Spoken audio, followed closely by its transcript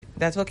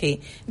that,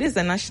 okay, this is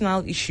a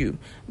national issue.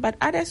 But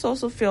others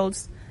also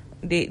felt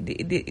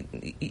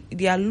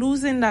they are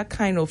losing that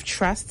kind of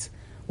trust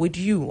with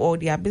you or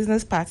their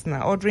business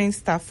partner ordering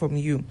stuff from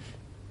you.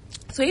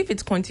 So if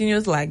it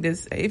continues like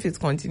this, it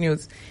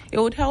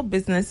would help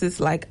businesses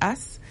like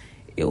us.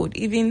 It would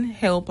even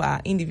help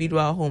our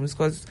individual homes,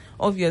 because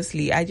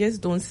obviously I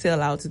just don't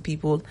sell out to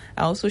people.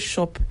 I also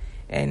shop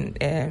and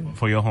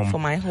for your home, for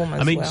my home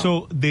as well.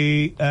 So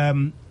they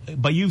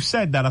but you've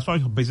said that as far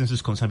as your business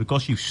is concerned,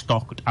 because you've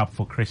stocked up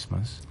for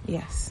Christmas,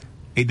 yes,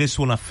 this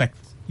won't affect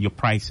your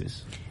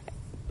prices.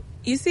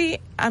 You see,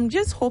 I'm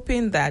just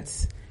hoping that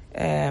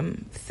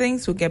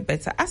things will get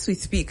better. As we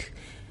speak,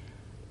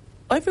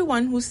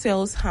 everyone who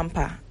sells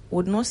hamper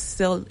would not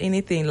sell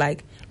anything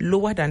like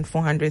lower than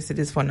 400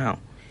 cedis for now.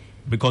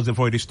 Because they've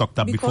already stocked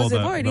up before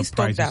the prices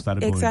started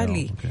going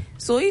exactly. down. Okay.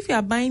 So if you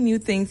are buying new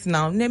things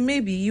now, then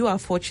maybe you are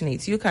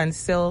fortunate. You can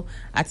sell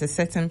at a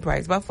certain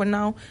price. But for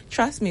now,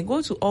 trust me,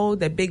 go to all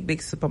the big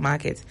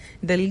supermarkets.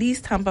 The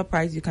least hamper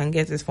price you can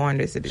get is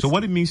 400 cedis. So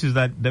what it means is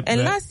that...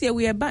 last year,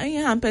 we were buying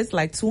hampers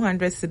like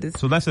 200 cedis.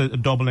 So that's a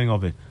doubling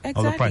of it.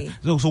 Exactly. Of the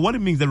price. So what it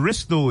means, the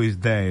risk though is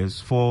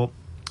for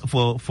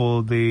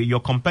your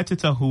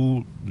competitor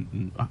who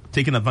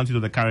taking advantage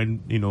of the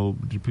current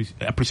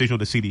appreciation of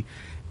the cedi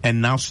and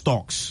now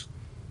stocks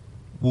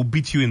will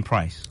beat you in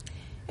price.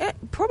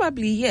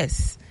 Probably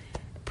yes.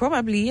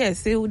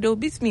 They'll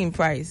beat me in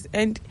price,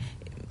 and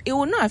it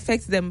will not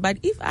affect them. But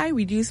if I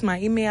reduce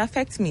it may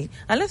affect me,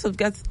 unless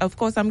of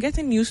course I'm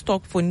getting new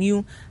stock for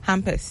new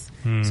hampers.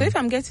 So if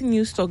I'm getting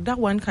new stock, that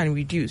one can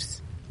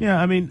reduce. Yeah,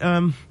 I mean.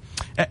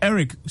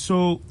 Eric,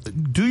 so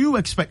do you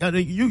expect,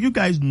 you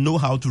guys know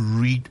how to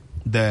read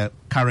the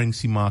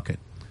currency market.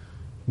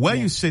 Where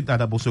you sit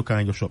at Abosoka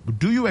in your shop,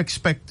 do you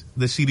expect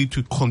the cedi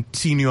to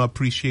continue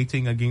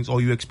appreciating against,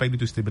 or you expect it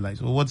to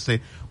stabilize? Or what's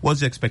the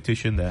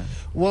expectation there?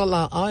 Well,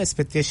 our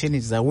expectation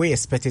is that we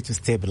expect it to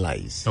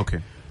stabilize. Okay.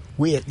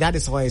 That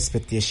is our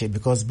expectation,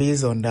 because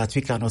based on that,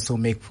 we can also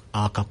make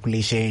our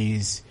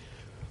calculations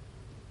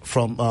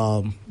from.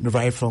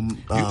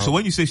 So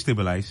when you say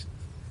stabilize,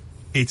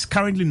 it's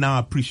currently now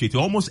appreciated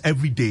almost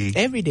every day.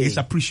 Every day it's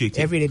appreciated.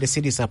 Every day the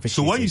cedi is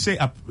appreciated. So when you say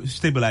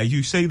stabilize,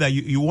 you say that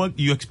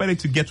you expect it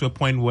to get to a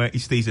point where it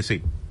stays the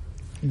same.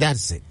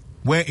 That's it.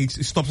 Where it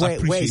stops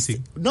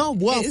appreciating. It's not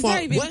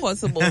even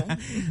possible.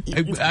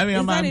 It's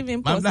not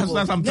even possible. That's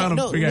what I'm trying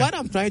to figure out. What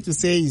I'm trying to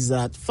say is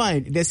that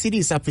fine, the cedi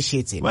is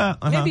appreciating. Well,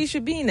 maybe it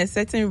should be in a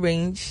certain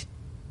range.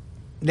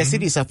 The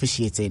cedi is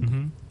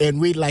appreciating,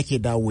 and we like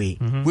it that way.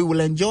 We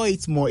will enjoy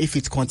it more if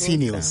it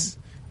continues,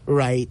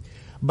 right?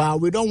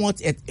 But we don't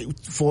want it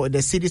for the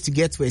cedi to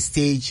get to a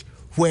stage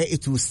where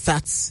it will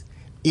start,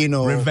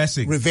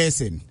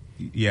 reversing.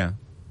 Yeah.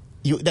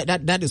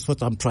 That is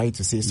what I'm trying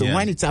to say. So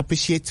when it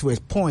appreciates to a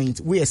point,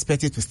 we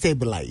expect it to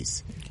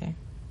stabilize. Okay.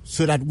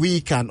 So that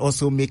we can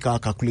also make our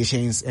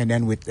calculations and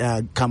then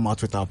come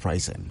out with our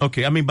pricing.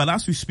 Okay, I mean, but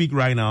as we speak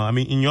right now, I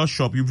mean, in your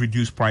shop, you've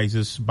reduced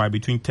prices by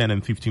between 10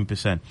 and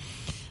 15%.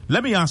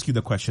 Let me ask you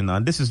the question now,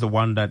 and this is the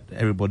one that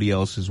everybody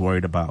else is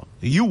worried about.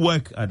 You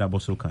work at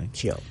Abosoka.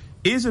 Sure.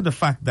 Is it the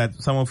fact that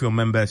some of your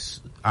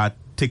members are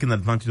taking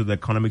advantage of the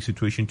economic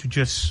situation to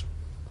just,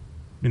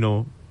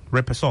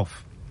 rip us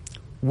off?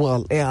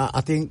 Well, I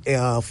think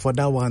for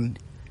that one,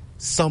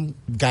 some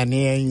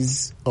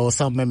Ghanaians or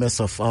some members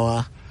of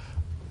our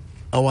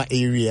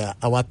area,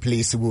 our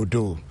place will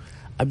do.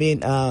 I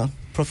mean,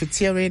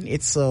 profiteering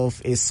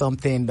itself is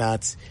something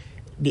that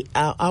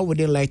I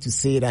wouldn't like to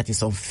say that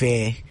it's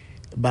unfair,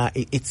 but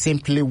it's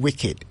simply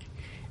wicked.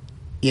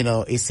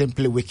 It's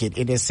simply wicked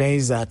in the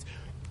sense that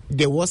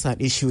there was an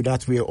issue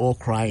that we're all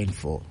crying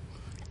for.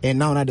 And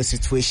now that the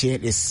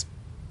situation is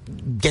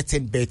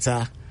getting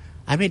better,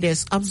 I mean,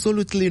 there's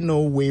absolutely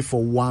no way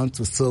for one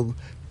to still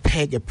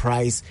peg a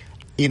price,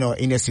 in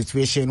a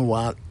situation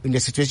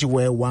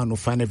where one will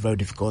find it very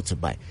difficult to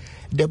buy.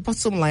 The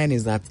bottom line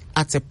is that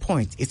at a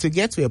point, it will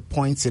get to a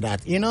point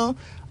that, in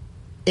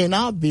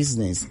our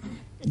business,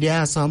 there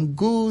are some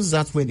goods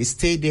that when they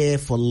stay there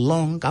for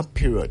longer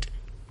period,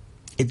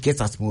 it gets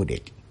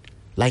outmoded.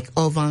 Like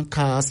Ovan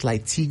cars,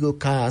 like Tigo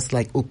cars,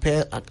 like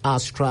Opel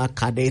Astra,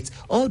 Cadet,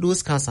 all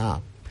those cars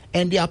are.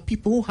 And there are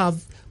people who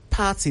have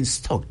parts in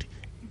stock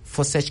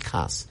for such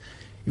cars.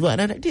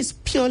 This is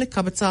purely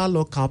capital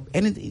lockup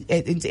and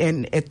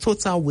a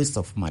total waste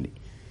of money.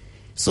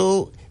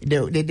 So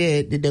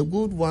the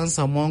good ones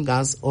among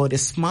us or the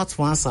smart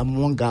ones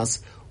among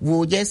us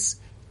will just,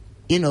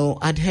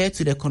 adhere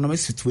to the economic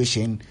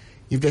situation.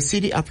 If the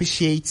cedi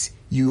appreciates,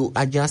 you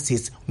adjust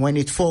it. When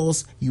it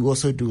falls, you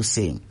also do the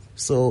same.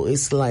 So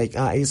it's like,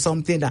 it's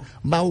something that,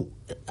 but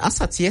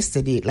as at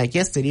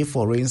yesterday,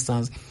 for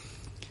instance,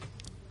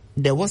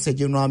 there was a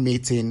general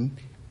meeting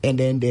and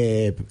then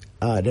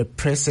the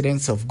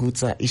president of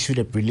GUTA issued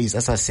a release.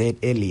 As I said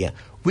earlier,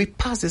 we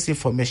pass this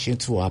information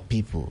to our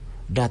people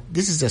that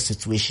this is the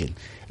situation.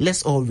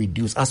 Let's all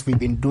reduce, as we've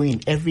been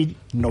doing every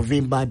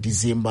November,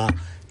 December.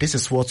 This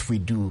is what we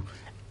do.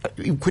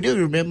 Could you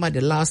remember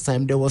the last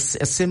time there was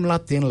a similar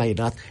thing like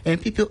that,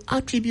 and people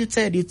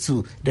attributed it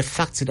to the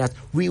fact that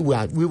we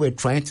were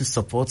trying to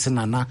support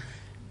Nana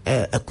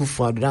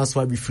Akufo-Addo. That's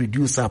why we've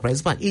reduced our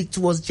price. But it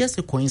was just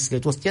a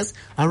coincidence. It was just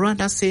around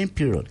that same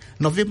period,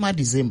 November,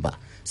 December.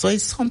 So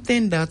it's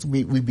something that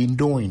we've been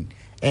doing,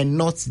 and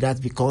not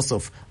that because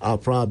of our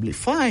probably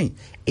fine.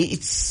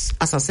 It's,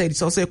 as I said,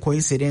 it's also a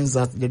coincidence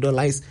that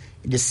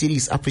the city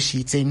is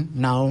appreciating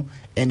now,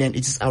 and then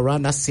it's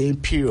around that same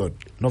period,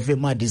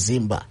 November,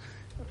 December.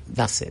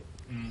 That's it.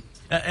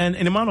 And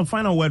in amount of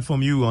final word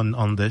from you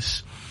on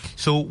this.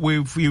 So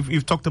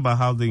you've talked about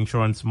how the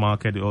insurance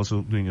market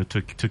also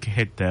took a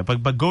hit there,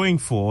 but going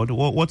forward,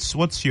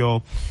 what's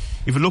your,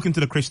 if you look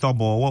into the crystal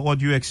ball, what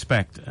do you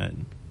expect?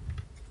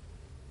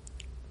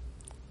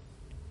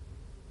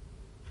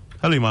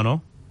 Hello,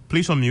 Emmanuel.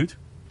 Please unmute.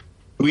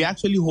 We're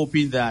actually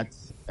hoping that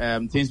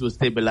things will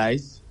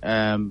stabilize,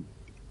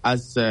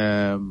 as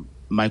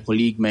my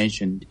colleague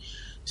mentioned.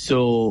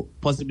 So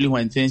possibly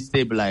when things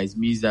stabilize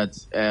means that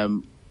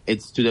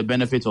it's to the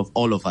benefit of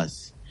all of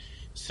us.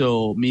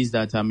 So means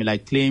that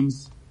like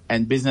claims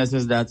and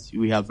businesses that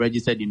we have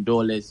registered in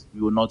dollars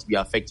will not be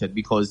affected,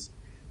 because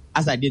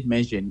as I did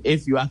mention,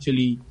 if you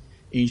actually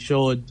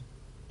insured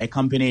a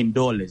company in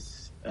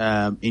dollars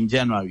in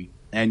January,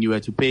 and you were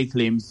to pay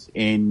claims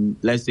in,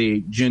 let's say,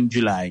 June,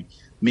 July,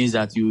 means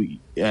that you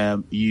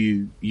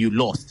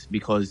lost,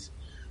 because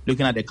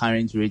looking at the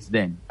current rates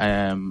then,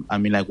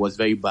 was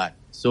very bad.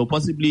 So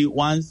possibly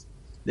once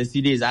the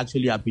cedi is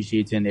actually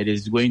appreciating, it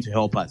is going to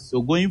help us.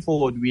 So going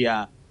forward, we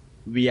are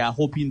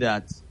hoping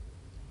that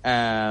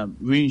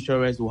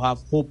reinsurers will have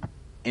hope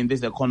in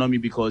this economy,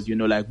 because,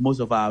 most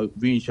of our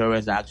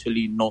reinsurers are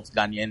actually not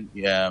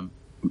Ghanaian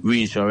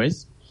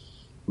reinsurers.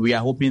 We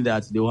are hoping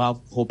that they will have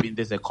hope in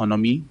this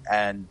economy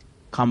and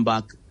come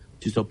back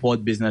to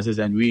support businesses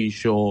and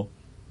reinsure,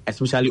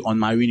 especially on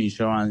marine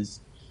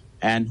insurance,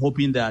 and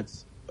hoping that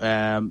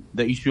the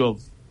issue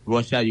of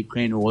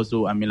Russia-Ukraine will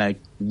also,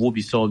 will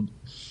be solved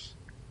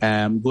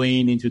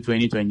going into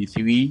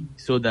 2023,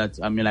 so that,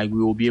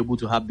 we will be able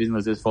to have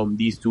businesses from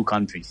these two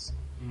countries.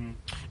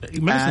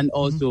 And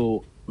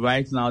also,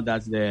 right now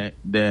that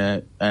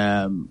the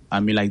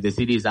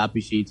city is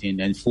appreciating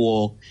and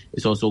fuel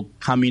is also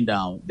coming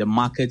down, the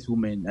market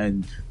women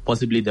and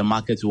possibly the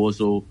markets will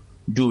also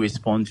do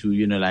respond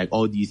to,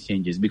 all these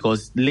changes,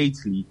 because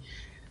lately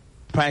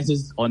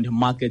prices on the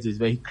market is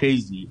very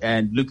crazy,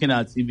 and looking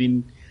at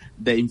even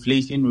the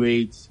inflation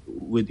rates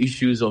with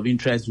issues of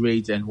interest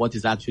rates and what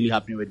is actually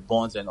happening with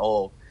bonds and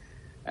all,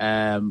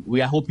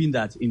 we are hoping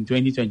that in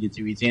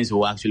 2023 things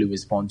will actually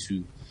respond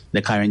to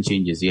the current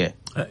changes.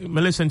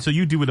 Melissa, so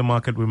you deal with the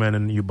market women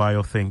and you buy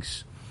your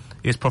things.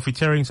 Is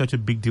profiteering such a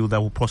big deal that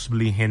will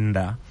possibly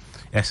hinder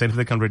a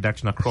significant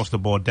reduction across the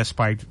board,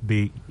 despite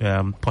the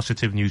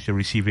positive news you're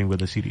receiving with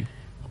the city?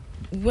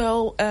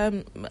 Well,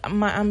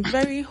 I'm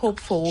very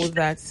hopeful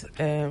that,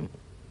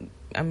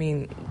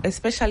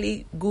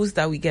 especially goods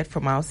that we get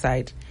from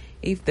outside,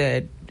 if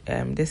the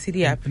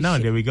city appreciates. Now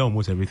there we go,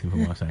 almost everything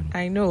from outside.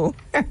 I know.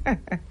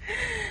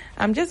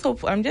 I'm just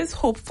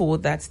hopeful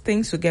that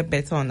things will get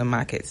better on the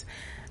market.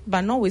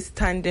 But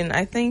notwithstanding,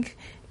 I think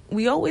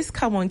we always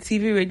come on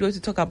TV, radio to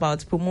talk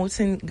about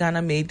promoting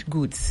Ghana-made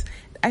goods.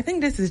 I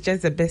think this is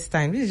just the best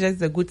time. This is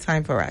just a good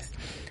time for us.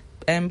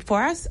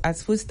 For us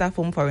as Food Staff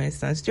Home, for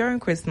instance, during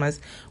Christmas,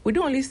 we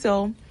don't only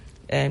sell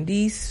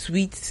these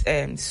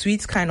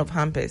sweet kind of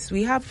hampers.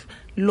 We have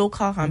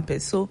local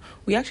hampers. So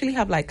we actually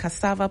have like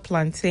cassava,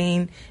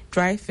 plantain,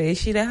 dry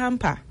fish in a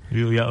hamper.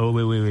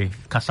 Wait.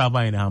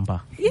 Cassava in a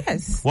hamper?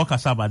 Yes. What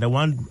cassava? The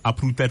one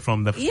uprooted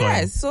from the soil?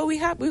 Yes. So we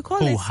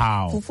call it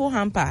fufu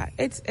hamper.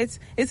 It's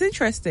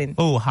interesting.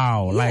 Oh,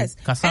 how? Yes.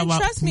 Like cassava.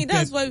 And trust me,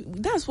 that's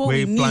what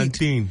we need.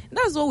 Plantain.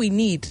 That's what we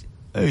need.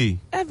 Hey,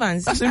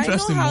 Evans, that's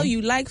interesting. I know how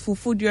you like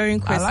fufu during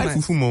Christmas. I like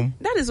fufu, Mom.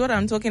 That is what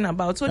I'm talking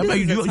about. So this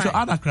is the time. You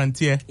add a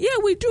crantier. Yeah,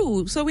 we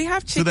do. So we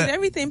have chicken,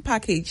 everything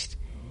packaged.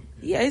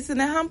 Okay. Yeah, it's in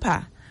a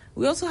hamper.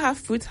 We also have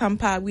fruit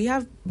hamper. We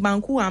have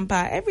banku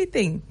hamper.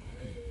 Everything.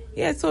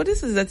 Yeah, so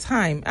this is the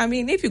time.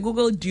 If you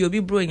Google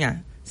Diobi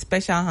Bronya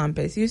special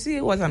hampers, you see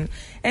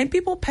and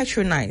people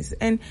patronize.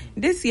 And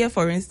this year,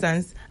 for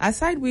instance,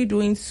 aside we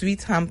doing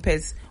sweet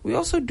hampers, we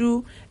also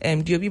do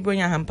Diobi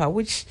Bronya hamper,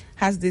 which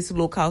has this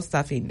local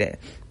stuff in there.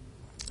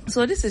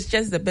 So this is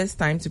just the best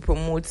time to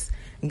promote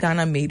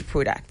Ghana-made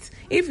products.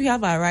 If you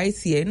have a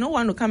rice here, no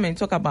one will come and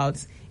talk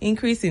about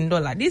increase in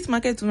dollar. These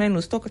market women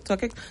will stop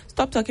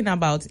talking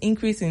about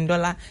increase in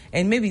dollar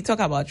and maybe talk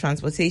about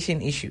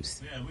transportation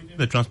issues. Yeah,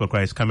 the transport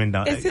price is coming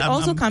down. It's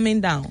also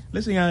coming down.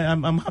 Listen,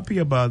 I'm happy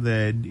about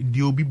the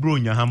Diobi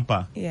Bronya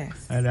hamper.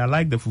 Yes. And I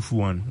like the fufu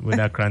one with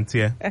that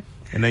crantier.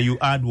 And then you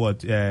add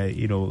what,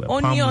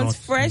 onions,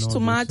 fresh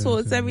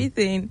tomatoes,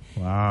 everything.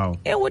 Wow.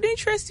 It would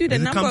interest you the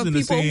number of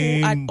people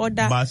who add order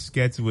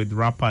baskets with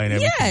wrapper and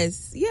everything.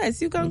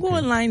 Yes. You can go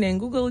online and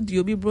Google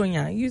Diobi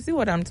Bronya. You see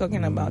what I'm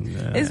talking about.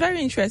 It's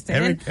very interesting.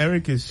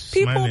 Eric is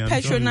people smiling.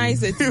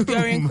 Patronize it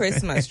during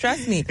Christmas.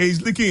 Trust me.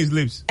 He's licking his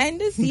lips. And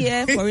this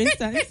year, for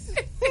instance.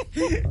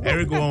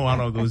 Eric won one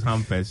of those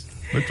hampers.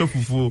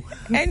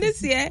 And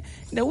this year,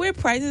 the way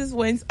prices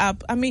went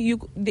up, I mean,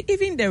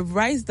 even the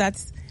rice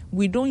that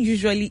we don't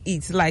usually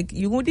eat, like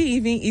you wouldn't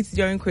even eat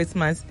during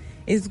Christmas,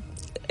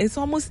 it's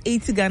almost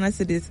 80 Ghana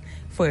cedis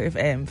for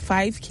 5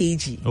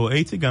 kg. Oh,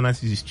 80 Ghana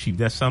cedis is cheap.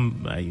 There's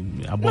some...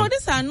 no,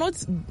 these are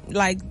not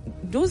like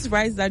those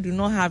rice that do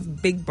not have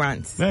big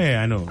brands.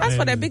 Yeah, I know. As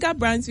for the bigger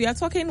brands, we are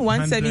talking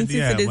 170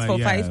 cedis for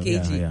 5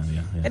 kg. Yeah.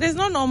 It is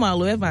not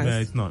normal, Evans. Yeah,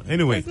 it's not.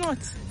 Anyway, it's not.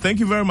 Thank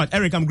you very much,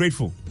 Eric. I'm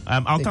grateful.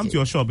 I'll come to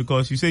your shop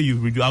because you say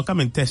I'll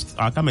come and test.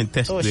 I'll come and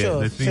test the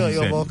things you said.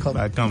 You're welcome.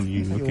 I'll come.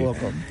 You're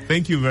welcome.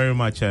 Thank you very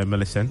much,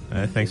 Millicent.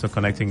 Thanks for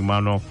connecting,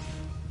 Emmanuel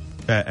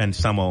and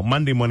Samuel.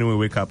 Monday morning when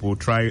we wake up, we'll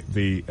try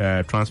the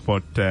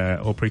transport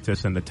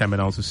operators and the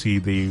terminals to see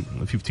the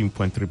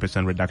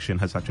 15.3% reduction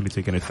has actually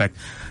taken effect.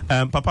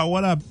 Papa,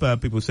 what are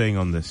people saying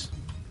on this?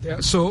 Yeah,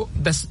 so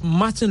that's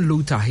Martin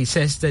Luther. He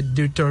says that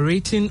the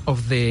deteriorating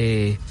of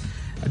the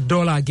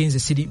dollar against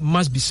the cedi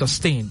must be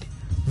sustained.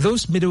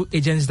 Those middle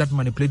agents that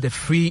manipulate the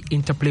free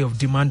interplay of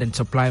demand and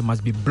supply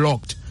must be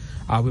blocked.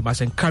 We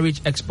must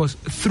encourage exports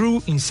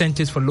through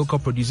incentives for local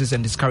producers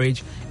and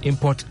discourage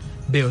import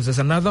bills. There's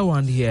another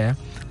one here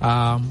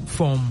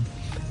from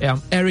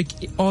Eric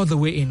all the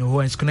way in who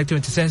is connected.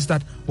 It says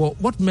that, well,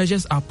 what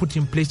measures are put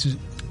in place to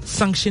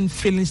sanction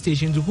filling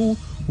stations who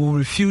will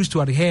refuse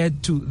to adhere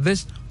to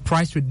this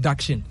price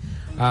reduction?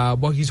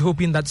 But he's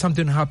hoping that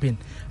something will happen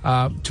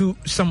to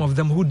some of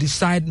them who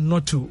decide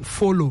not to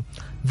follow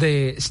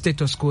the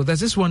status quo. There's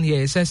this one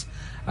here. It says,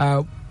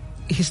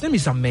 his name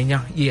is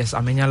Amenya. Yes,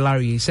 Amenya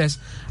Larry. He says,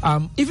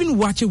 even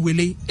Wache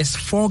Wele is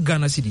 4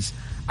 Ghana cedis.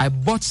 I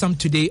bought some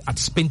today at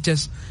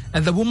Spinters,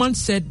 and the woman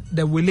said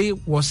the Wele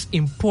was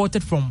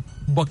imported from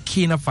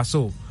Burkina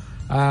Faso.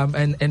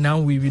 And now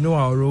we know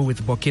our role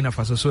with Burkina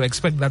Faso, so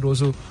expect that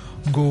also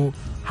go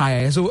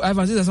higher. So,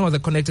 Evans, these are some of the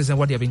connectors and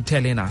what they have been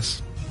telling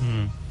us.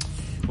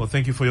 Well,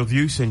 thank you for your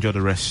views. Enjoy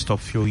the rest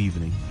of your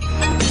evening.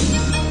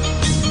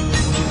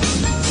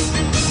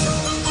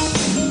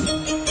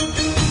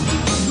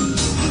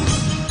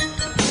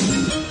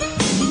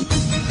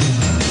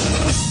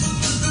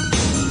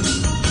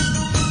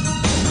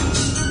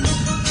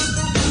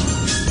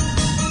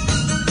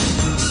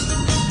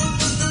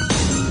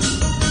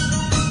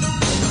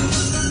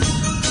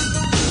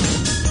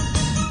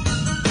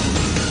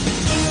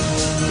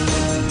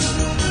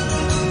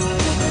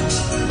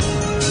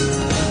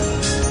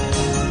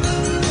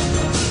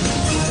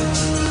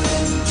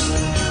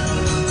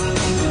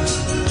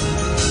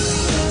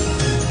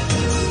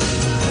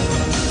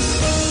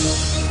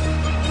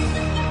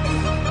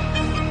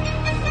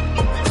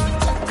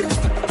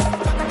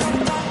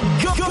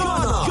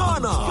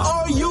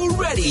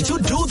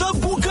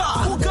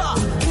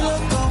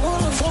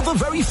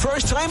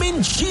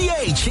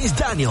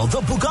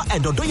 The Buga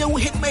and Odoyewu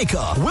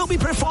hitmaker will be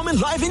performing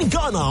live in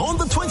Ghana on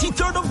the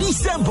 23rd of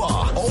December.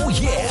 Oh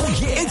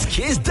yeah. It's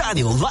Kiss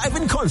Daniel live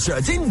in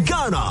concert in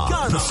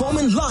Ghana.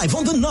 Performing live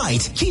on the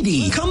night,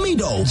 Kiddy,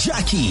 Camido,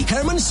 Jackie,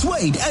 Herman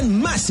Suede, and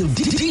massive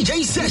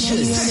DJ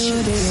sessions.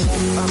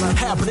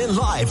 Happening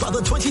live at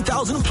the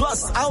 20,000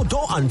 plus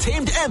outdoor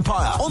Untamed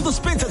Empire on the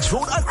Spintex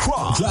Road,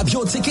 Accra. Grab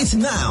your tickets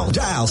now.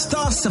 Dial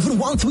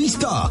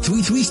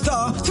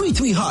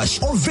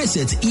 *713*33*33# or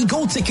visit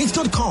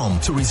egotickets.com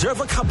to reserve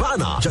a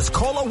cabana. Just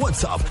call or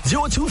WhatsApp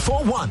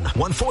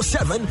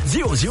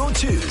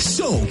 0241-147-002.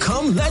 So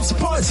come, let's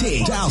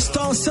party. Dial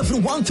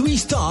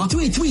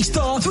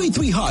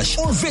 *713*33*33#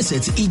 or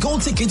visit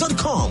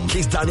egoticket.com.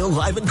 Kiss Daniel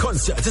Live in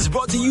Concert is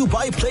brought to you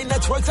by Play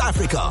Networks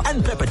Africa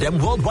and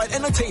Pepperdam Worldwide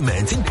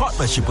Entertainment in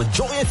partnership with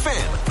Joy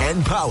FM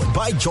and powered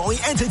by Joy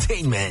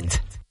Entertainment.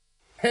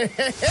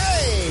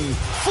 Hey!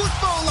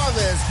 Football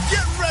lovers,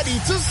 get ready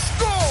to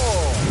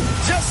score!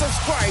 Just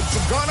subscribe to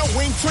Ghana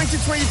Win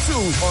 2022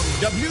 on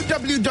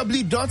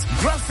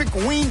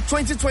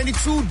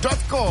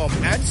www.graphicwin2022.com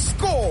and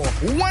score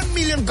 1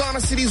 million Ghana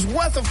cedis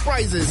worth of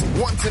prizes.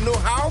 Want to know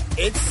how?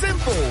 It's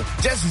simple.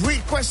 Just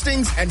read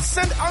questions and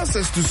send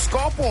answers to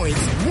score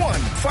points. 1.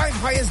 5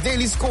 highest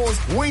daily scores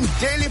win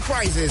daily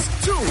prizes.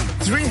 2.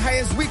 3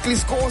 highest weekly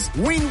scores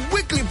win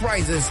weekly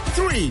prizes.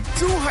 3.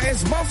 2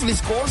 highest monthly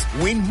scores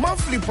win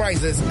monthly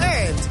prizes.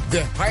 And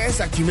the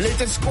highest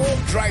accumulated score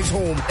drives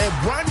home a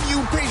brand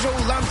new Peugeot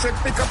Landtrek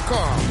pickup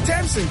car.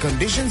 Terms and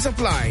conditions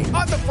apply.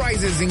 Other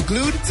prizes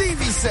include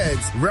TV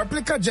sets,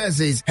 replica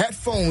jerseys,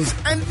 headphones,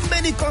 and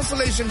many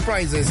consolation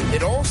prizes.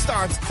 It all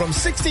starts from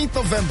 16th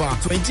November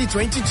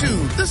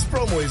 2022. This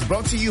promo is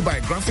brought to you by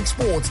Graphic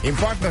Sports in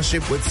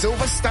partnership with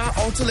Silver Star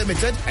Auto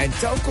Limited and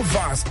Telco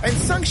Vast and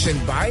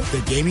sanctioned by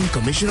the Gaming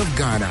Commission of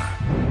Ghana.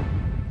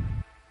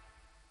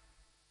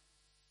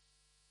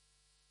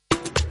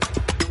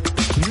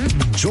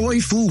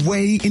 Joyful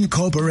Way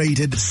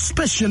Incorporated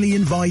specially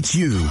invites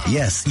you,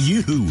 yes,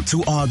 you,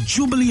 to our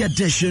Jubilee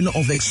edition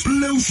of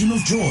Explosion of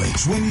Joy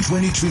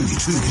 2022.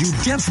 You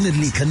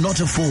definitely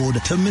cannot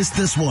afford to miss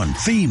this one.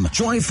 Theme,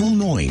 Joyful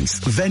Noise.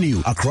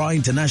 Venue, Accra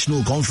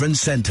International Conference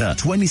Center,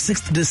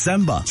 26th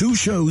December. 2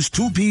 shows,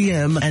 2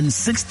 p.m. and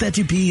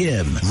 6:30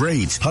 p.m.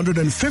 Rate,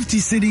 150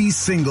 cedis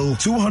single,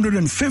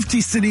 250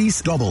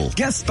 cedis double.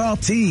 Guest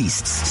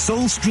artists,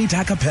 Soul Street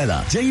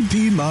Acapella,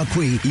 JP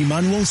Marquis,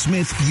 Emmanuel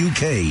Smith,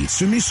 UK,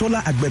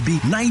 Sumisola Agbebi,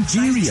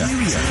 Nigeria.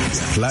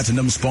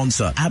 Platinum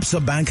sponsor,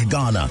 Absa Bank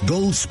Ghana.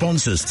 Gold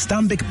sponsors,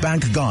 Stanbic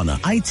Bank Ghana,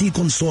 IT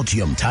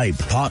Consortium Type.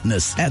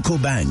 Partners, Echo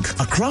Bank,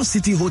 Accra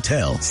City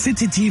Hotel,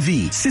 City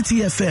TV, City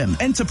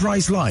FM,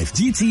 Enterprise Life,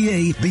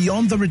 GTA,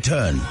 Beyond the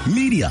Return.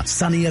 Media,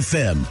 Sunny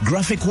FM,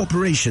 Graphic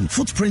Corporation,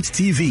 Footprint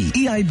TV,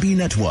 EIB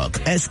Network,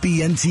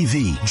 SBN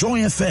TV, Joy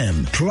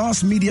FM,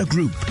 Class Media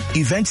Group.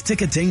 Event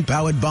ticketing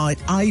powered by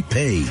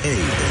iPay.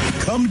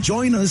 Come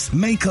join us,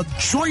 make a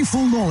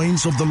joyful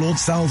noise of the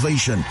Lord's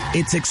salvation.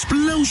 It's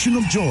Explosion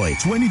of Joy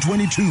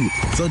 2022,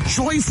 the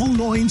Joyful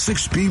Noise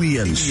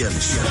Experience.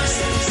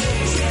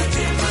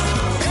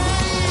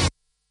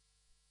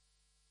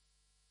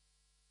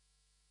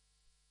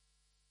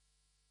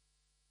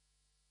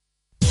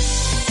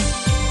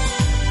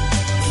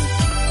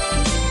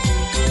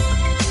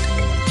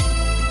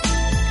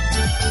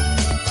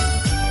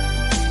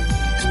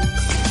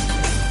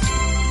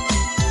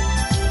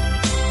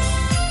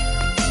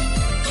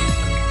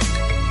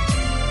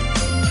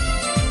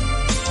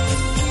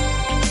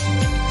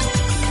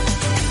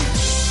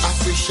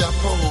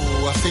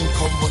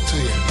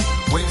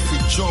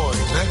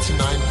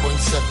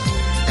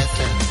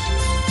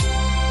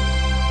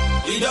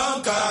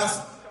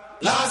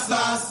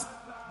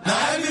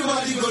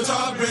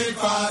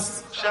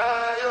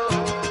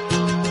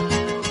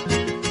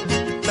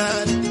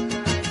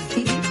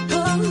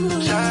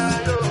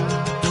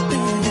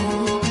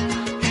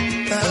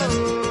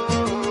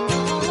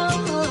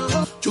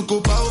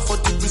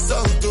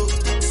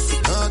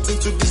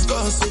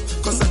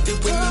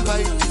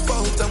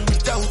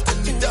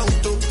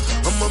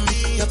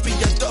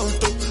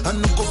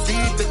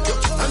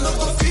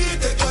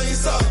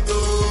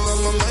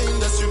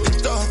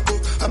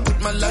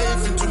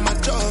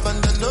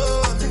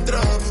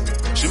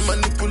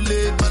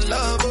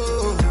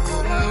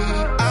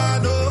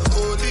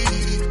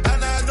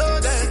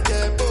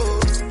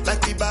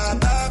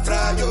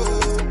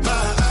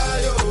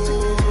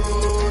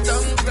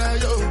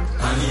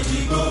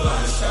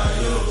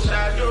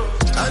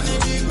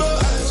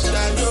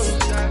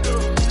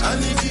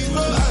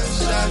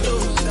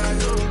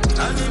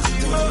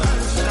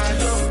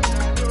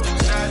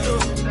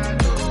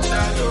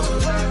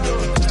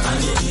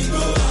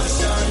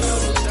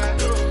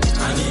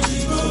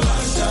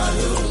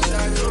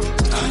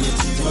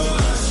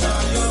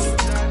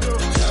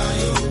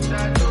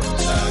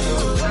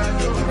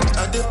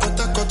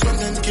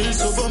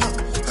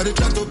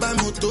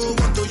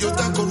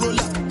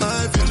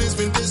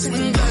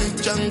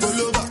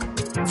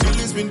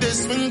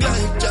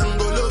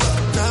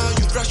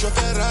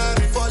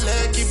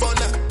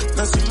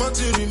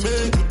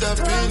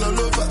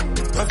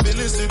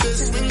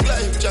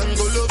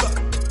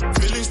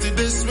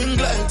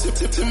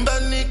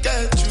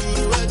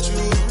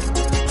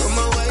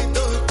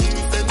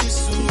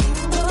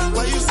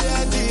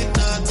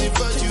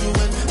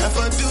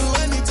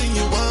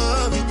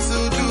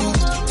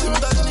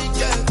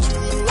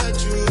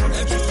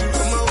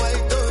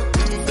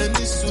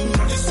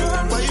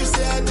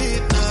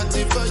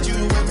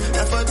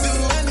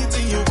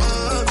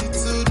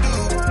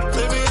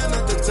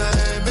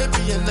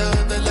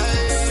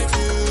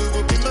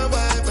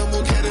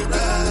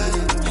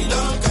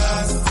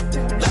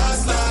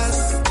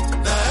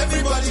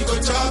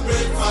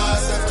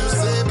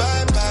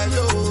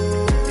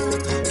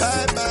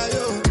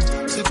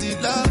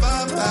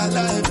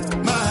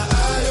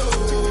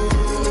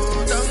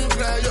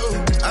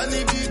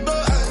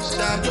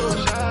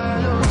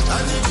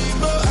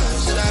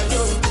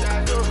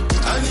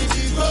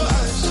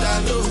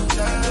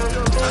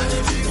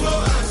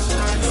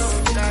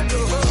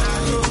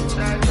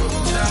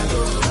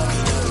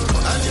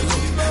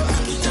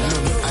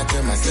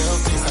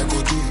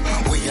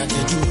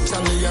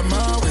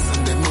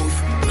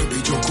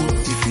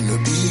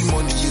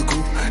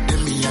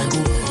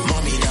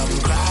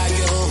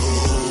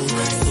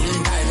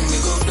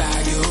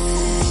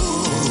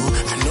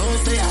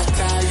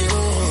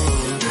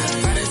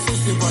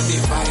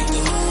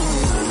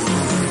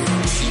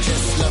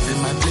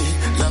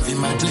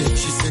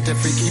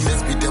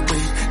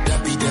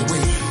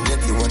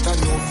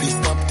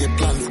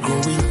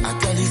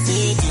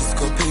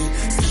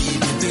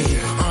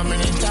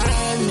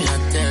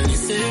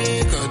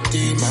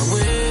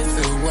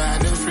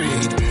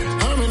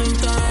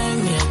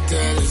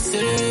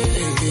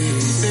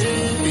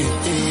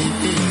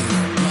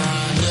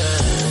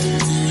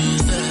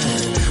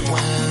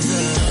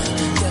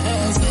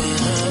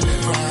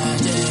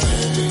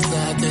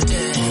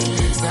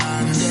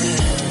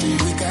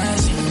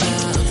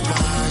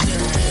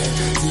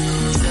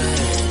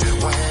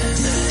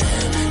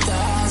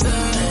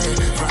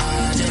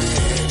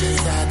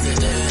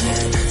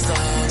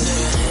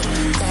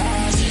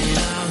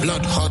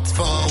 hot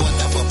for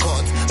water for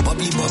pot.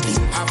 Bobby, I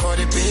for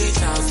the pay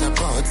child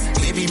support.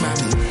 Baby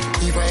mommy,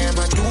 if I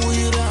ever do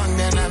you wrong,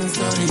 then I'm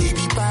sorry.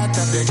 Be part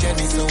of the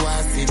journey, so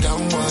I say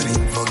don't worry.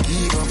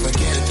 Forgive and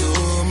forget,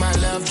 oh my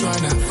love,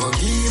 tryna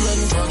forgive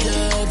and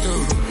forget,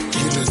 oh.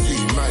 You know,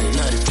 see my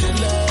life, you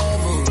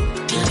love, oh,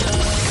 you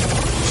love.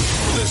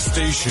 The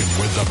station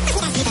with the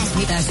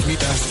best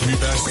music.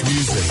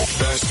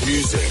 Best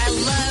music. I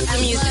love the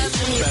music.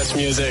 Best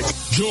music.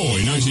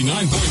 Joy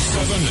 99.7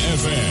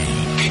 FM.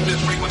 Keep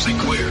this frequency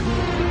clear.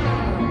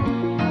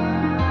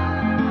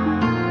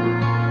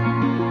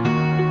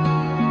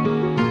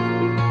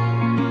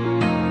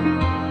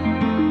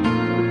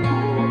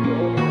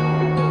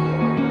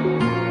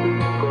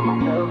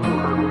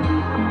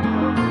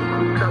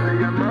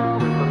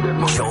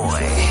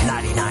 Joy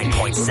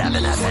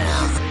 99.7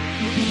 FM.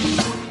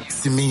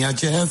 See me, I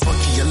just fuck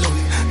you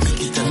alone,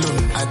 make it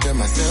alone. I tell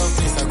myself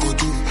things I go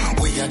do,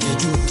 way I can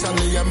do.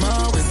 Charlie, I'm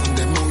always on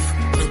the move,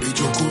 no be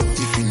joke.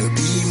 If you no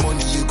be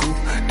money, you go,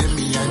 then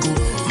me I go.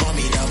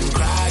 Mommy, don't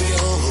cry,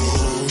 yo.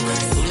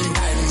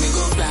 Sometime me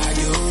go fly,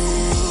 yo.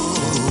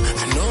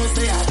 I know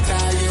say I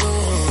try, yo.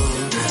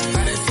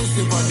 But it's so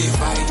simple, they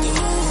fight, yo.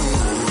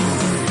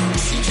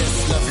 She just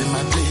loving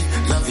my play.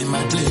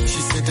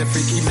 She said the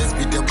freaky must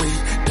be the way,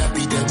 that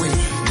be the way.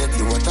 That's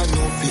what I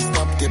know, if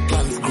stop the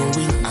plants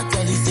growing. I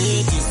tell you,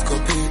 say this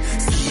copy,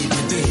 see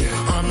the day.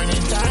 How many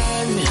times I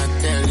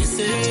tell you,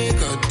 say,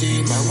 God,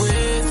 day my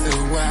way, so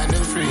I'm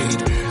afraid.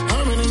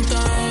 How many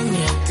times I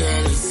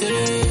tell you,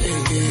 say,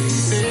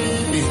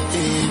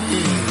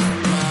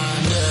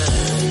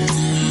 Monday,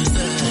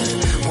 Tuesday,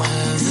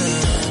 Wednesday,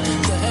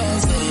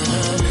 Thursday,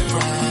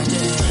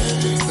 Friday,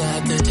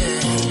 Saturday,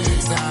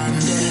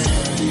 Sunday,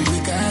 we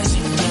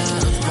cashing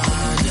out.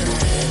 Monday,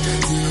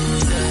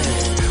 Tuesday,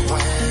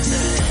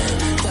 Wednesday,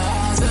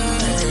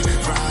 Thursday,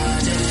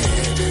 Friday,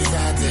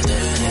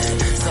 Saturday,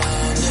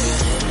 Sunday,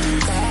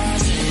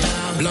 cashing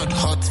out. Blood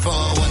hot for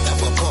water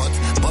for pot.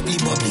 Bobby, I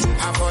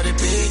for the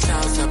pay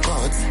child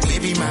support.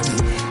 Baby mommy,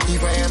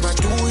 if I ever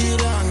do you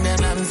wrong,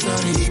 then I'm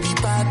sorry. Be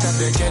part of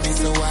the journey,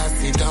 so I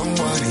say don't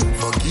worry.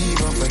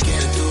 Forgive and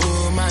forget,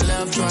 oh my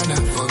love, tryna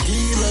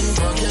forgive and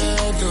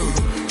forget, oh.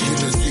 You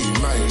don't see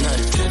my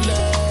life, you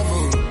love, oh,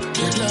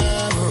 you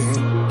love, oh.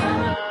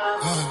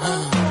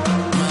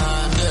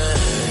 Monday,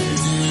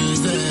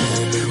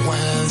 Tuesday,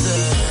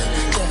 Wednesday,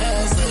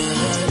 Thursday,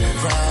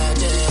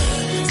 Friday,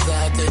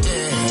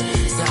 Saturday,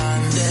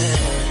 Sunday,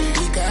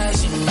 we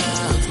cashing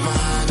out.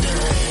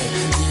 Monday,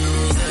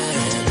 Tuesday,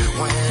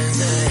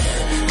 Wednesday,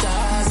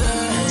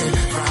 Thursday,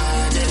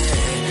 Friday,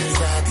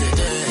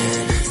 Saturday,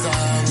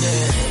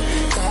 Sunday,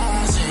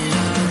 cashing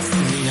out.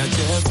 Me, I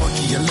just walk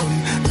it alone,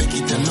 make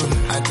it alone.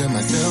 I tell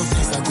myself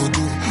things I go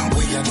do,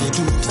 way I can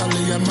do.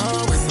 Charlie, I'm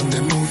always on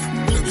the move,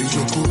 no be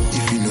joke.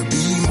 If you no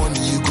be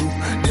money, you go,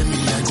 then me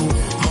I go.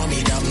 Mommy,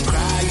 don't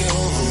cry, yo.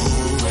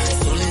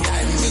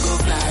 Sometime me go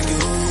fly, yo.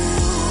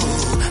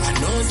 I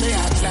know say I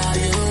try,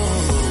 yo.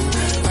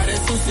 But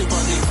it's so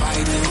simple, they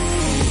fight, yo.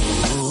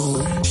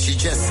 She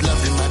just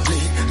loving my play.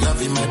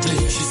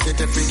 She said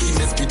the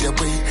freakiness be the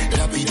way,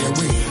 that be the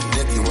way.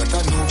 That's what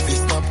I know, they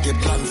stop the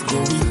plants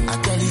growing. I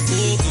tell you,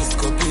 say this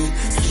copy,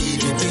 see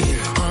the day.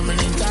 How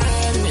many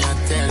times me I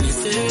tell you,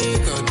 say,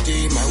 God,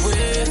 day my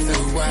way, so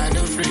I'm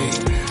afraid.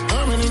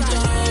 How many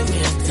times me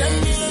I tell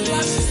you,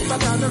 say,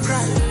 but I no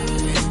cry.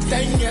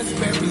 10 years,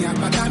 baby,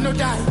 but I no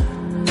die.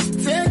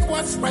 Take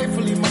what's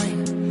rightfully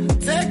mine,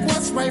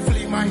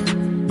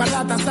 but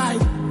that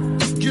aside,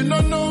 you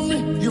don't know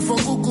me, you for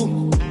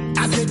cuckoo.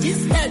 I say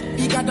this head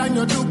bigger than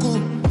your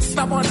dugu.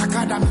 Stubborn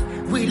Academy,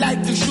 we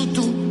like to shoot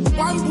too.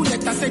 One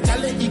bullet, I say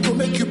chale, it go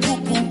make you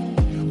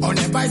poo-poo. On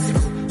a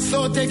bicycle,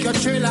 so take your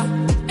trailer.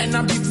 And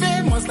I'll be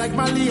famous like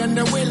Mali and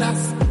the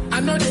Whalers. I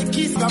know they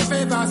kiss your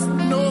favors.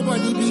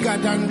 Nobody bigger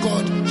than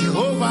God,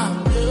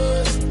 Jehovah.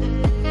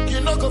 You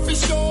know go fi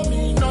show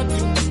me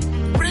nothing.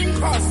 Bring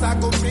cross, I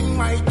go bring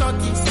my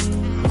tortoise.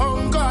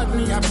 On God,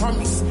 me I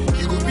promise.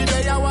 You go be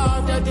the hour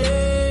of the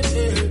day.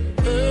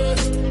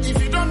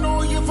 If you don't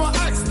know, you for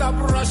ask, stop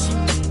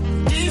rushing.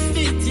 This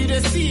city,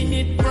 the scene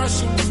it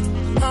brushing.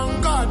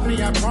 On God,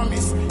 me I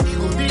promise. You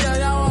go be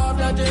the hour of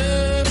the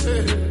day.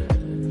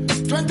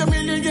 20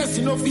 million years,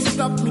 you know if you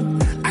stop me.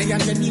 I am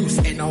the news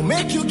and I'll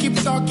make you keep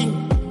talking.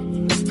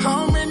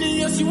 How many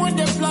years you want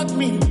to flood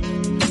me?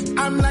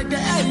 I'm like the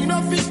air, you know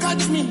if you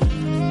catch me.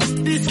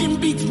 This can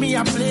beat me,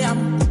 I play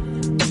am.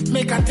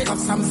 Make I take off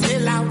some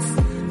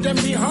sellouts. Them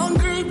be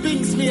hungry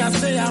beings, me I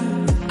say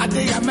I'm. I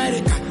day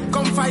America,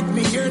 come fight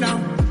me here now.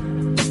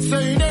 So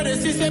you know they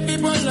see say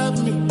people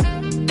love me.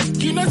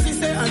 You know see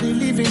say I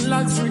live in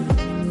luxury.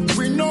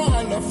 We know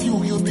all of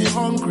you, you'll be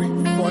hungry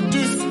for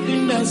this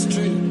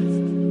industry.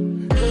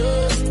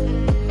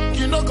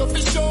 You know go fi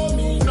show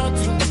me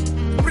nothing.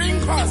 Bring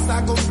cross,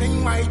 I go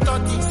bring my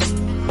tortoise.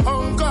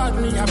 On God,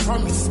 me I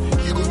promise.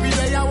 You go be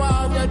the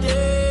hour of the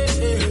day.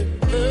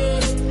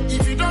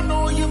 If you don't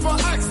know, you for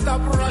ask,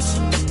 stop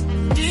rushing.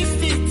 This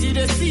city,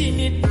 the scene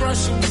it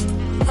brushing.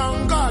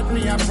 On God,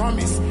 me I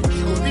promise.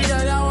 You go be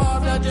the hour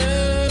of the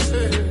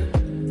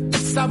day.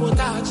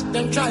 Sabotage,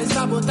 them try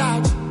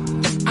sabotage.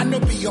 I know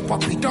be your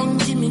puppy, don't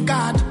give me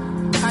God.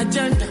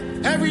 Agenda,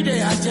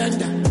 everyday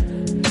agenda.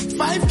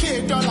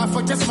 $5,000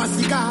 for just my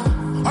cigar.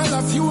 All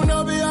of you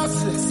know be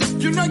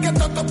hustlers. You know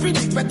get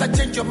orthopedic, better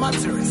change your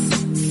mattress.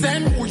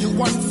 Send who you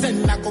want,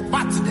 send, I go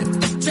back to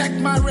them. Check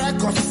my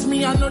records,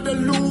 me I know the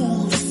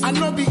lose. I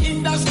know be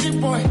industry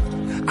boy.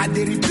 I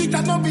dey repeat,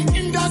 I know be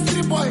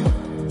industry boy.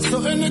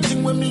 So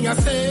anything with me I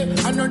say,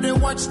 I know they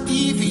watch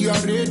TV or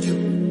radio.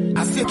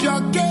 I say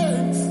your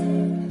games.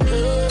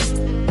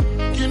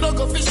 You know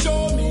go fi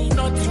show me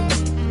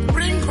nothing.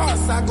 Bring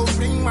horse, I go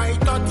bring my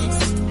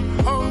thoughts.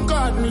 On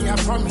God, me I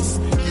promise.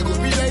 You go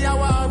be there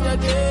hour every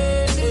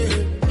day.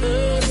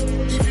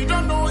 If you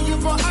don't know, you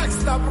for ask,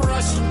 stop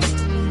rushing.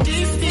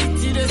 This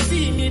city, they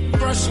see need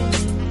brushing.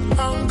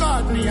 On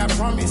God, me I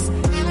promise.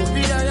 You go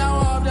be there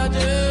hour every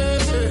day.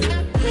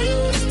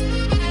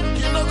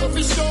 You know go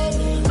fi show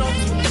me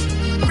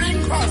nothing.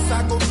 Bring horse,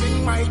 I go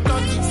bring my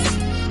thoughts.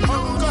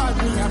 On God,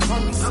 me I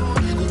promise.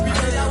 You go be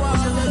there hour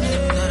every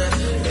day.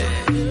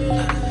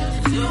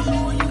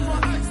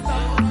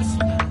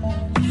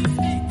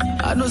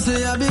 I know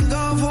say I've been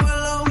gone for a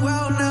long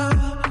while now.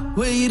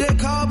 Where you they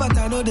call, but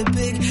I know they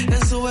big.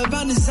 And so I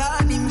found the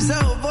sign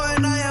himself, boy,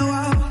 now you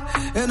wow.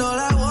 And all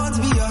I want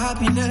be your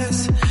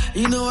happiness.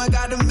 You know I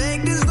gotta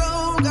make this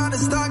though, gotta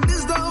stock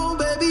this though,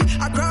 baby.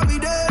 I cry me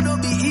there,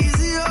 don't be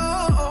easy,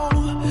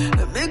 oh.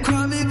 Let me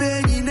cry me,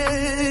 baby,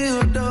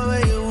 oh,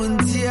 don't you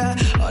want to,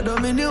 oh,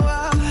 don't me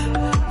wow.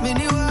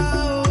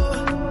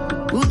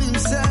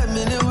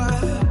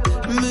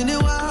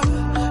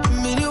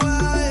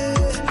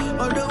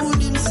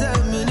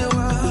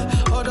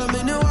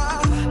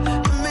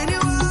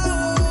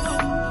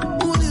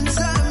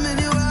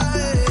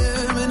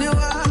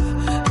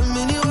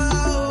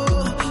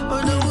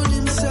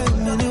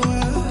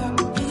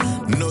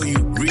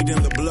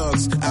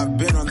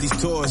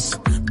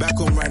 Back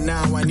home right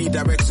now, I need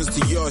directions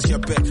to yours. Your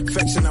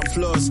perfection and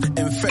flaws,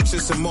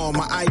 infectious and more.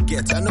 My eye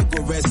gets, I no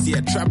go rest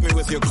yet. Trap me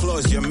with your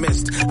claws, you're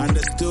missed.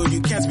 Understood,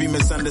 you can't be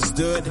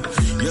misunderstood.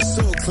 You're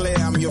so clear,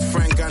 I'm your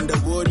Frank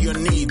Underwood. Your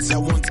needs, I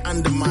won't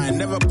undermine,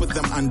 never put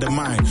them under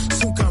mine.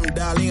 Soon come,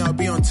 darling, I'll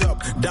be on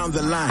top, down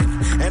the line.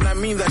 And I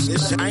mean that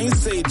shit, I ain't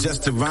say it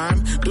just to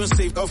rhyme. Don't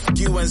say off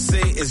you and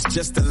say it's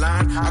just a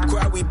line. I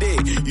cry we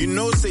did, you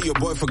know, say your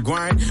boy for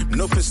grind.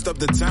 No for stop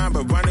the time,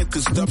 but running to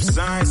stop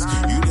signs.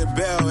 You the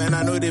bell, and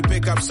I know they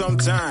pick up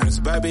sometimes.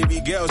 Bye baby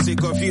girl,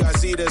 sick of you, I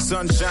see the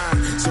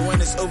sunshine. So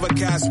when it's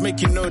overcast,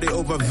 make you know they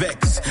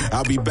overvex.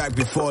 I'll be back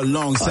before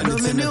long, send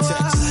it in the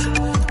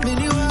text.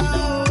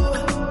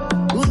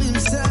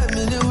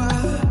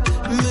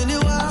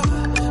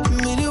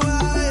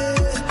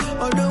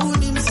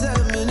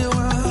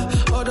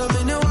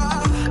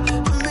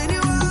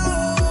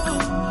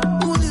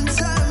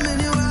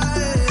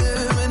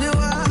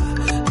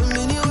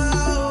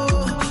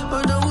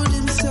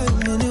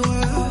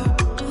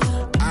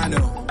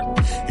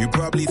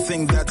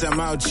 I'm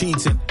out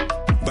cheating,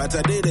 but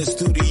I did a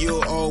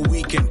studio all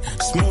weekend.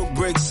 Smoke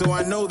breaks, so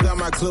I know that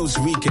my clothes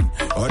weaken.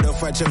 Although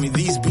fetch me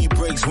these beat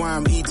breaks while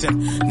I'm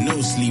eating.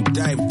 No sleep,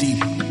 dive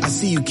deep. I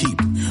see you keep,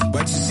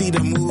 but you see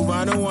the move.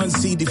 I don't want to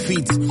see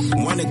defeat.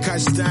 Wanna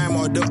catch time,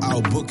 although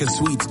I'll book a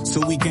suite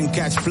so we can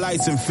catch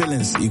flights and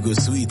feelings. Ego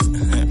sweet.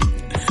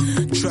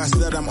 Trust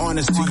that I'm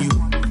honest to you.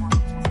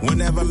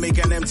 Whenever I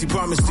make an empty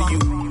promise to you,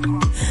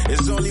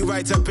 it's only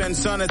right I pen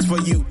sonnets for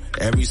you.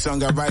 Every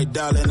song I write,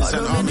 darling, is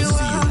an homage to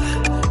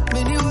you.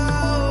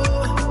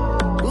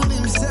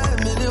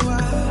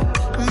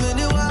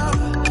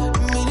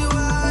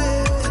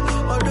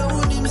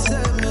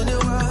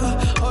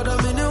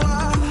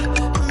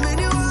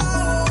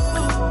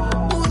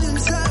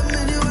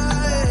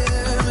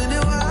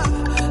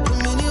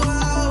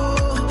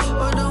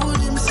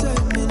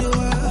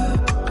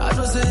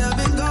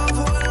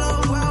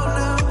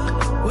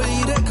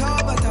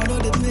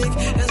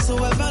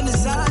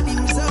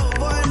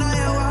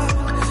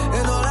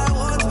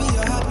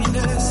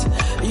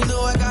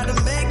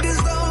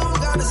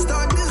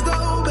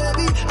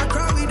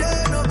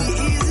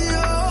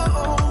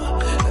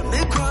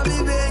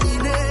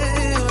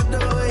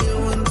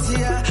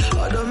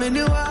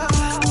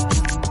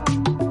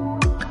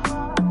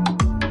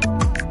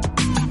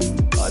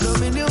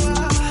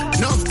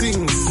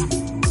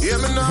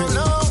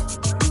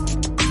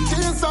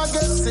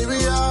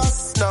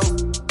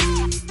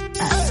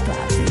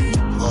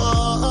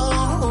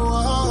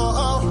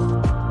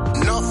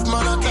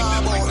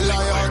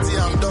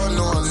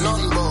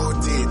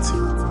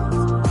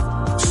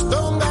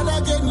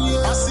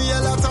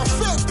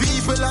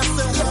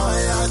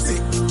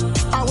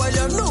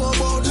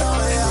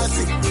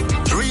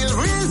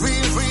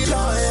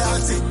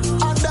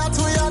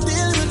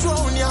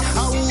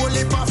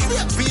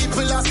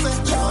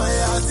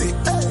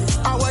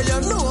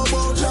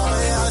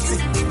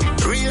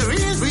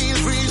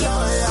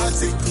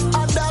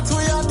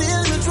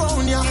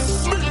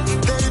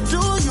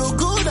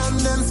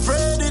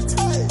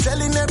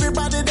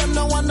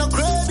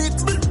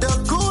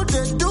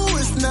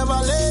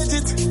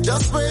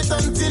 Just wait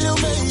until you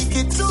make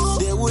it too.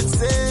 They would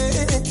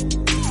say,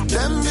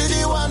 them be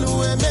the one who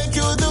will make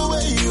you the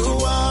way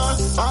you are.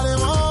 I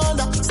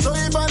wonder, so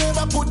if I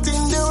never put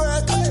in the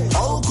work,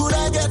 how could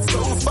I get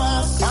so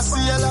far? I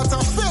see a lot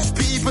of fake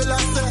people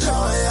that say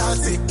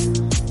loyalty.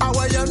 How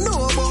will you know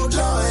about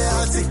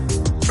loyalty?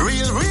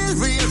 Real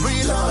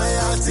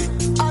loyalty.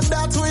 And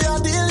that's where you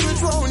deal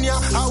with round ya.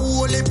 A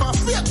whole heap of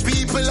fake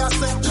people that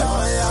say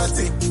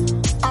loyalty.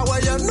 How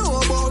will you know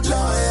about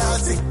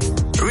loyalty?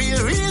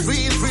 Real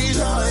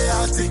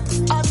loyalty.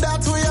 And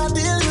that's where you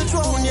deal with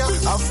round ya.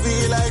 I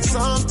feel like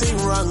something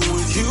wrong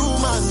with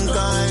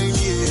humankind,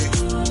 yeah.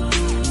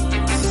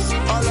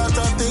 A lot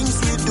of things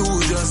we do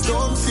just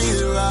don't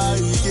feel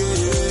right,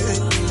 yeah.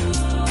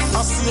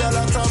 I see a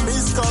lot of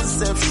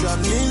misconception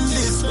in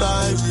this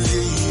life,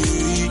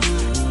 yeah.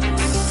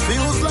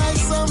 Feels like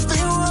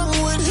something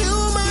wrong with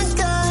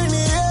humankind,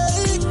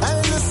 yeah.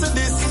 And listen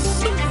this,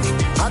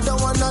 I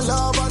don't wanna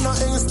love on no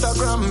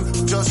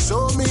Instagram. Just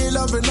show me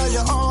love in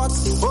your heart,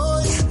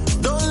 boy.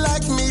 Don't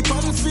like me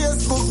on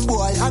Facebook,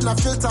 boy, and I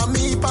filter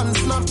me on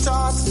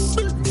Snapchat.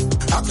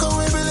 How can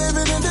we be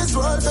living in this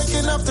world,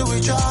 making up to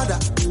each other?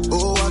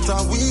 Oh, what a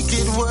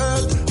wicked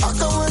world. How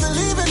can we be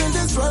living in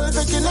this world,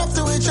 making up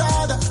to each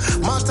other?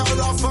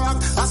 Matter of fact,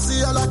 I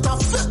see a lot of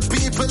fake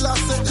people that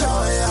say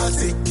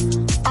loyalty.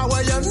 How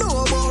will you know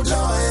about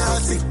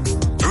loyalty?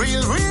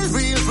 Real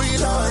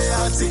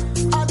loyalty.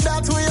 And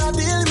that's where you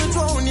deal with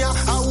round ya.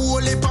 A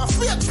whole heap of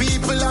fake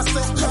people that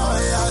say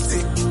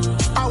loyalty.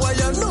 How will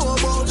you know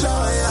about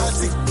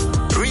loyalty?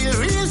 Real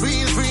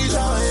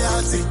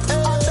loyalty.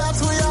 And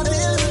that's where you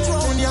deal with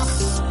round ya.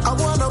 I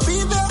wanna be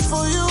there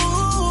for you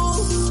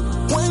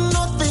when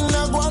nothing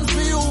not one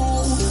for you.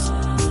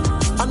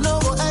 I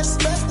never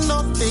expect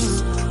nothing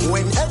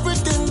when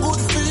everything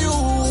good for you.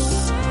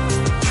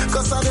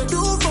 Cause I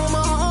do for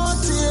my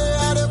heart,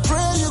 yeah. I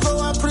pray you go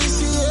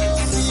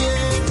appreciate,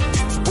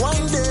 yeah.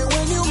 One day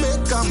when you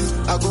make come,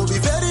 I go be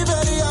very,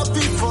 very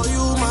happy for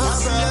you, man. I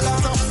see a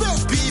lot of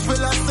fake people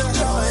that say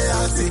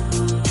loyalty.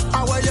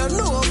 How will you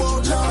know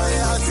about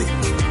loyalty?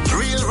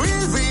 Real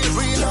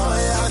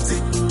loyalty.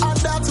 And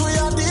that's where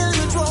you deal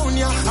with round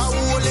ya. A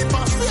whole heap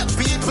of fake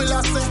people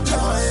that say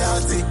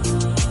loyalty.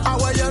 How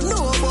will you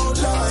know about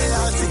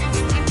loyalty?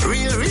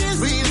 Real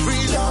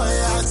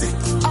loyalty.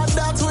 And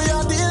that's where you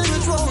deal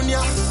with round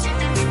ya.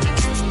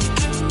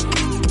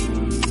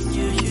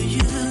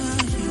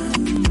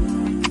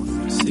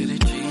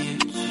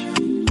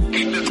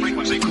 Keep the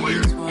frequency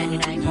clear.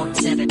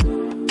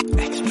 99.7.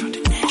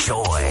 Extraordinary.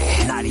 Joy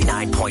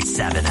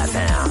 99.7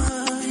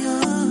 FM.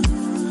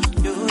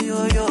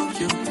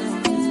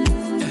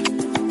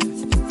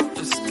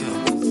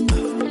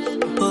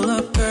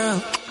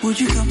 Would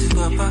you come to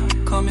Papa?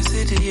 Come and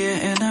sit here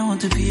and I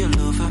want to be your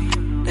lover.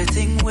 That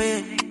thing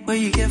where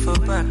you get for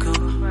back,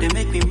 oh, they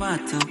make me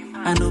mad too.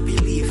 I no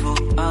believe, oh,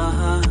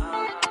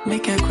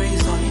 Make a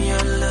craze on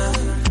your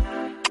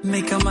love.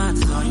 Make a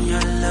mad on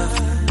your love.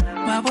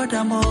 My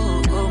brother,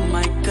 oh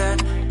my God.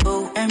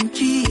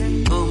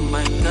 OMG, oh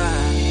my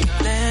God.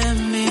 Let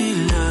me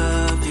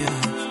love you.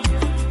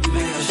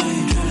 Make a show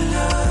you true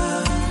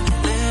love.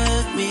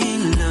 Let me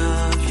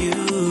love you.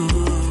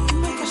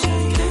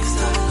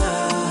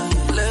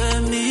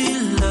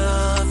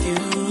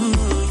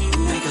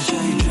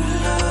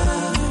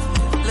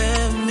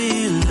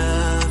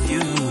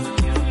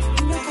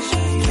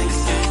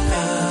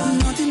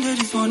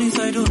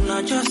 I do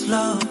not just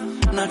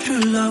love, not true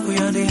love we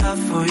are they have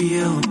for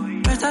you.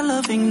 Better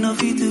loving no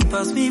fit to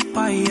pass me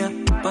by, yeah.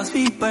 Pass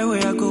me by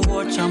where I go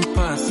watch and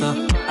pass up.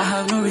 I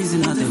have no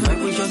reason not to fight,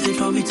 we just they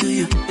draw me to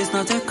you. It's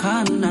not a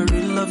con, I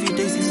really love you,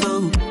 Daisy,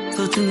 so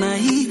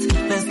tonight,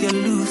 let's get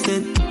loose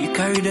and you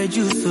carry the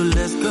juice, so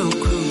let's go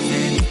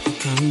cruising.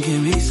 Come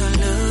give me some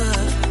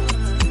love,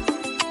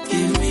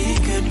 give me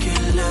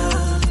good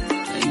love,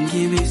 and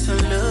give me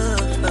some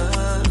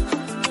love,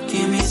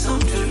 give me some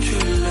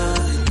true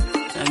love.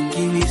 And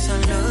give me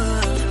some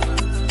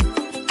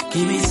love,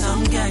 give me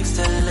some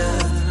gangster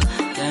love,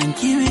 and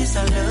give me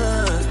some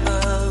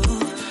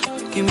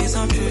love, give me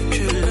some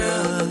true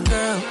love.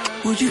 Girl,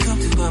 would you come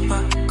to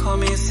Papa?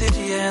 Come and sit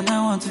here and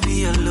I want to be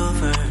your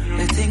lover.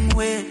 The thing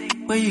where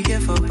you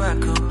get for back,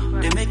 oh,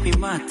 they make me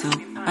mad too.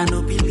 I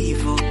no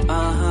believe, oh,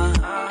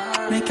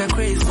 Make a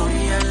craze on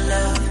your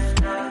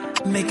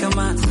love, make a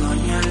mad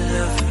on your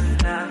love.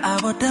 I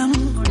want them,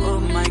 oh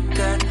my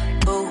God,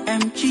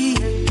 OMG,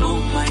 oh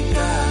my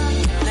God.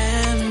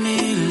 Let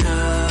me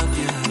love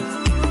you,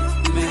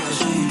 make a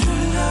show you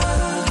true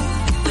love.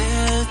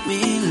 Let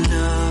me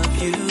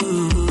love you,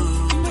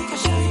 make a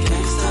show you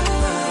gangsta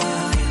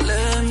love.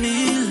 Let me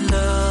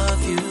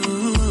love you,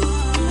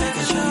 make a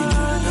show you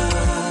true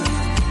love.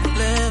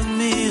 Let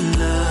me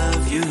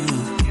love you,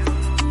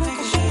 make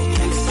a show you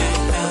gangsta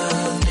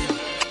love.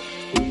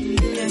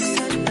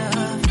 Gangsta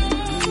love,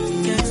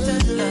 gangsta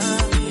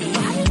love.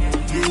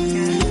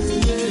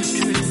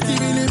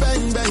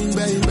 Bang,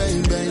 bang,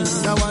 bang.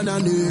 That one I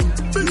knew.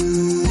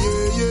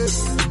 Yeah.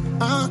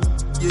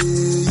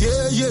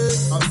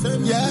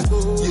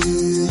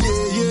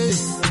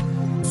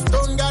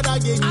 Stone God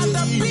again.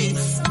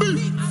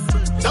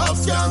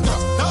 Tough younger.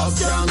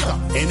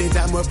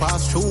 Anytime we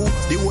pass through,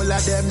 the whole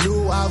of them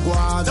know I go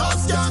on.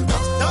 Tough younger.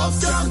 tough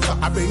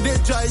skanker. I bring the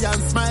joy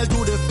and smile to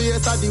the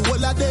face of the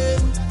whole of them.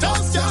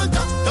 Tough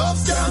skanker, tough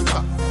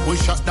skanker. We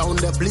shut down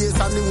the place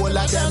and the whole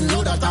of them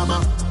know that I'm a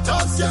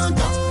tough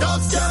skanker,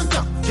 tough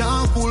skanker.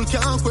 Can't fool,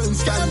 can't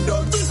quench, can't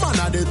done. Man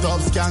of the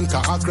tough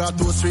skanker. Accra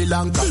to Sri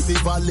Lanka, Sea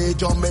Valley,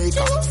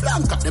 Jamaica.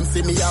 Flanker, them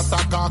see me as a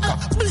kaka.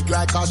 Big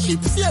like a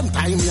ship, same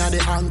time me and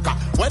the anchor.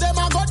 What them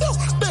a go do?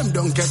 Them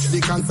don't catch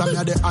the cancer, me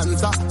a the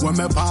answer. When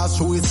me pass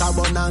through it's a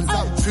bonanza.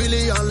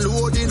 Trillion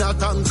load in a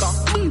tanker.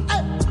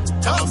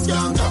 Tough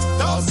skanker,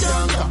 tough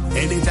skanker.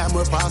 Anytime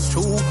we pass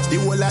through, the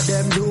whole of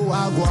them know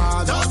I go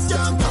on. Tough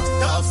skanker,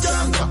 tough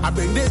skanker. I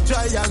bring the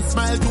joy and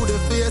smile to the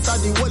face of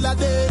the whole of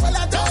them.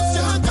 Tough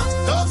skanker,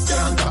 tough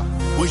skanker.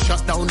 We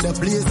shut down the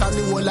place and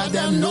the whole of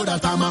them know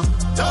that I'm a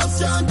tough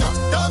skanker,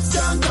 tough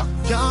skanker.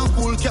 Can't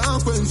fool,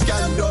 can't quench,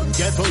 can't done.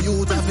 Get for you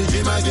to be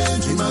dream again,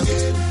 dream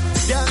again.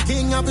 Can't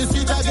king up is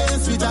sweet again,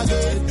 sweet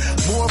again.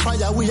 More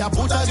fire we are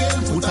put again,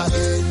 put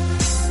again.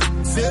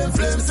 Same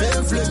flame,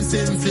 same flame,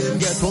 same flame.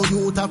 Get for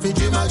you to be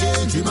dream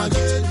again, dream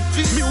again.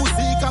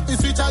 Music up is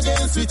sweet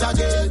again, sweet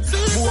again.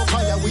 More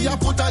fire we are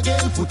put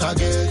again, put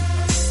again.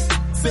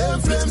 Same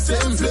flame,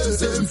 same flame,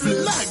 same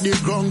flame. Like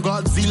the ground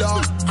Godzilla,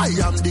 I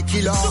am the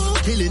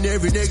killer. Killing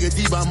every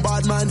negative and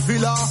bad man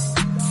filler.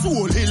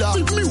 Soul healer,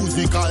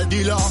 musical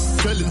dealer.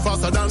 Selling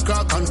faster than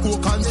crack and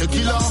coke and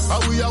tequila.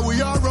 And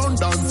we are run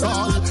dance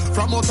all.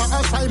 From outer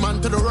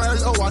assignment to the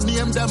royal, our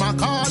name them a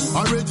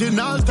call.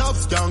 Original tough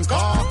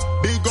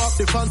skanker. Big up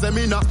the fans them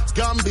in a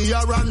Gambia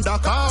and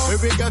Dakar.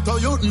 Every ghetto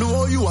you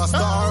know you a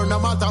star. No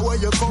matter where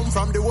you come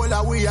from, the whole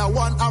of we are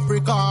one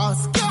Africa.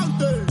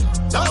 Skanker.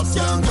 Tough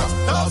skanker,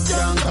 tough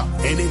skanker.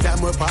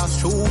 Anytime we pass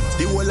through,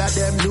 the whole of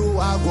them know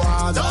I go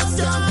on. Tough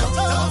skanker,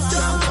 tough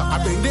skanker.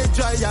 I bring the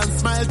joy and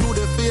smile to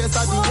the face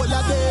of the whole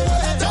of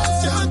them. Tough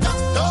skanker,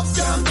 tough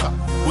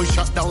skanker. We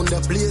shut down the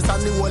place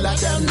and the whole of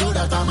them know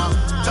that I'm a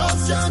tough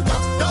skanker,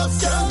 tough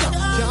skanker.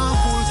 Can't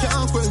fool,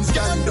 can't quench,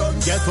 can't done.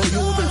 Get for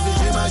you, baby,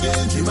 dream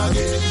again, dream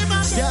again.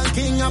 Can't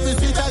king up is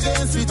sweet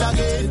again, sweet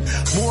again.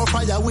 More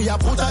fire we are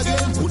put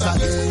again, put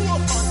again.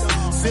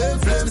 Same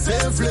flame,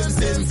 same flame,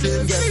 same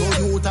flame. Get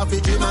for you to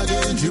be dream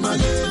again, dream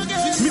again.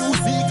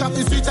 Music up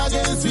is sweet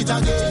again, sweet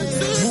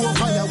again. More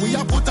fire we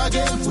are put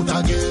again, put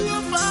again.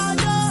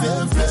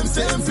 Same flame,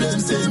 same flame,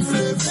 same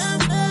flame.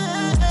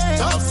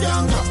 Tough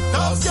skanker,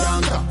 tough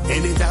skanker.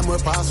 Anytime we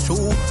pass through,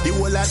 the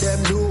whole of them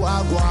know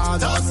I go on.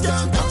 Tough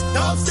skanker,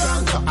 tough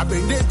skanker. I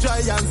bring the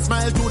joy and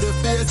smile to the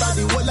face of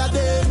the whole of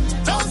them.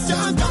 Tough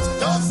skanker,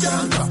 tough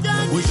skanker.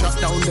 We shut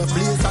down the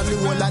place and the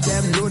whole of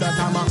them know that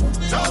I'm a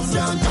tough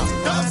skanker,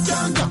 tough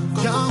skanker.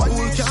 Can't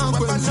fool, can't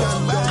quench,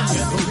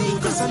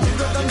 can't cause I'm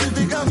bigger than the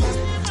bigger man.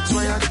 That's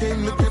why I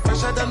came looking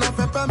fresher than a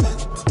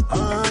peppermint.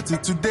 Till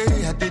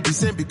today I did the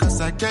same because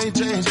I can't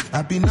change.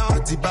 I be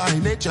naughty by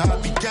nature,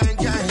 I be gang.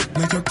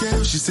 Like your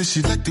girl, she said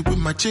she liked it with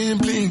my chain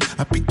bling.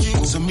 I be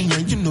king, so me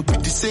and you know be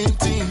the same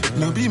thing.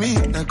 No be me,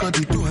 I got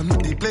it do, I'm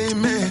not the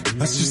blame man.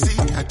 As you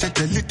see, I check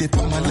the lit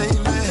for my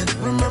lane man.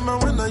 Remember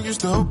when I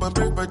used to hope and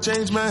pray for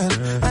change man?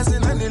 As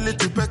in any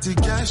little petty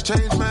cash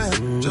change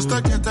man. Just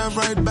to get that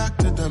right back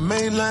to the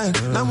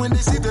mainland. Now when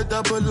they see the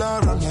double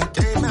R, I'm like,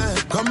 hey man,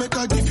 come make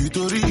I give you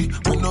Tori.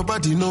 When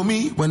nobody know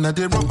me, when I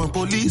did run from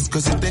police.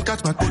 Cause if they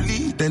catch my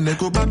collie, then they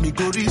go back me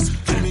go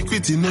risk. Give me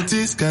quitty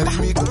notice, carry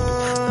me go. I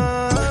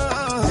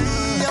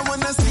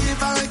wanna see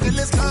if I can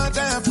let's calm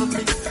down for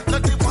me.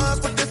 Not the ones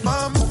but the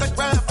bombs that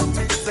grab for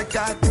me. They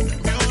got me,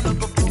 you know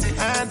go put your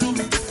hand to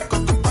me. Go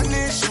to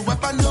punish you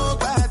if I know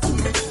bad to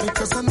me.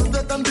 Because I know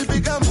that I'm the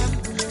bigger man.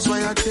 That's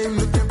why I came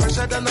looking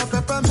fresher than a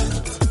peppermint.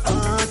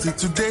 Till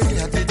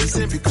today I did the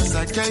same because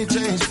I can't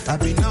change. I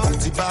be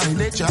naughty by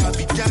nature, I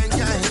be gang.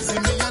 See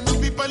me, I no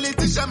be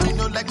politician, me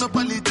no like no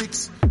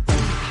politics.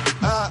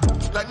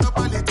 Like no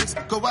politics.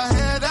 Go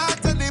ahead,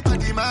 ask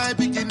anybody my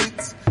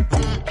beginnings.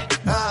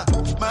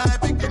 My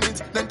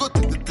beginnings. Then go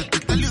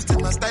tell you still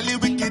my style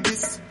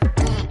wickedness.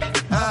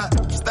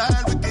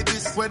 Style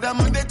wickedness. Whether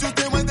Monday,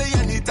 Tuesday, Wednesday,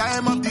 any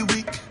time of the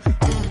week.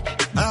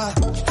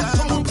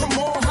 Come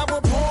on, have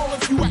a ball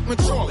if you act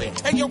maturely.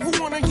 Hey yo,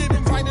 who wanna get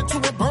invited to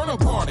a burner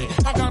party?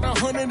 I got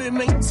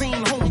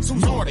 118 homies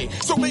who's naughty.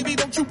 So baby,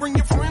 don't you bring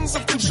your friends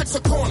if the chicks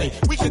are corny.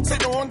 We can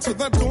take on to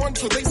the door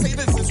until they say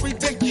this is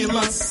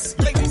ridiculous.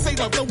 Ladies say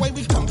love the way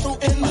we come through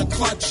in the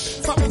clutch.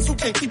 Fellas who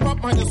can't keep up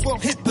might as well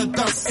hit the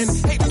dust.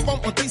 And haters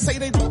want what they say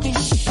they don't need.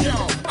 Yo,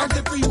 I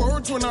get 3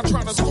 words when I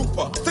try to scoop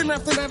her. Then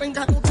after that ain't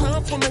got no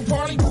time for no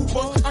party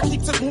pooper. I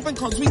keep it moving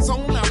cause we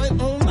zone out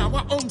and own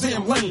our own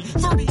damn lane.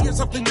 30 years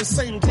up in the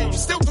same game,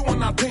 still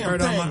doing our damn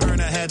Heard thing. I'm a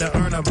earner, had to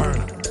earn a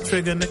burner.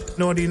 Trigger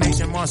naughty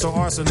nation, Marshall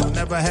Arsenal.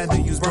 Never had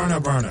to use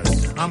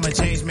burners. I'm a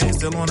changed man,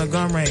 still on a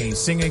gun range.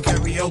 Singing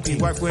karaoke,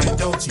 wife wearing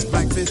Dolce.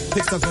 Black fish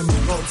picked up in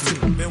my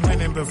goatee. Been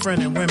winning,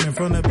 befriending women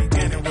from the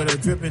beginning with a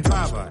dripping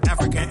driver.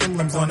 African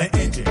emblems on the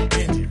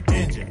engine.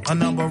 A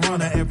number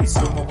runner every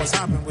summer. What's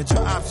hopping with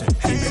your option?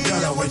 Keep it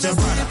gutter with your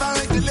brother. If I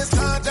make the list,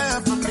 calm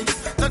down for me.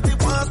 Not the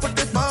ones but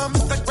the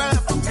bombs that grab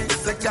for me.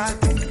 They got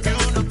me,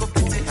 you know go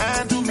put your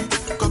hand to me.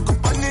 Go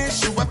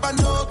punish you if I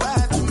know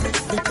bad to me.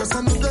 Because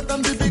I know that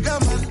I'm the bigger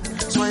man.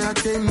 That's why I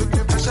came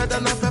looking fresher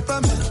than a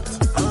peppermint.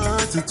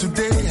 Till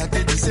today I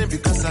did the same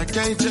because I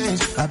can't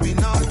change. I be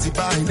naughty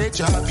by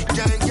nature, I be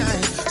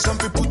gang. Some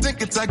people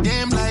think it's a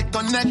game like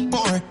Connect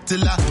Board.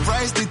 Till I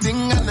rise the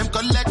thing and them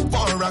collect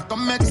for. I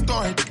come next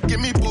door, give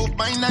me both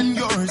mine and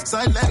yours.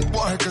 Silent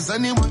war, cause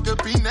anyone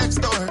could be next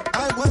door.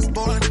 I was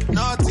born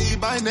naughty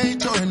by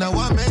nature. Now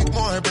I make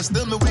more, but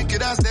still me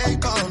wicked as they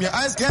come. Your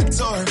eyes get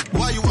sore,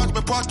 why you watch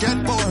my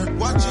pocket board?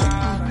 Watch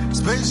it,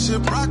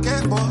 spaceship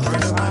rocket boy.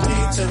 I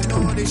need to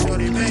know they show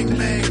they make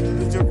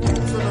with your proof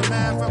of the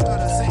man from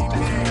the same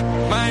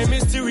game. My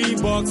mystery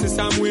box is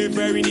somewhere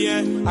very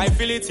near. I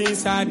feel it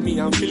inside me,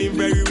 I'm feeling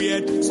very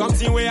weird.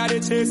 Something where I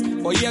did chase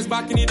for years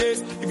back in the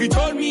days. If you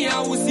told me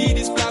I would see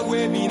this flag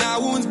waving, I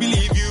wouldn't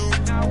believe you.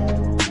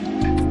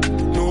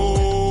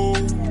 No,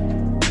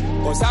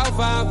 cause how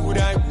far could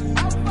I be?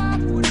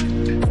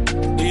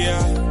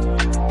 Yeah.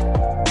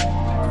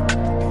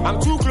 I'm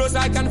too close,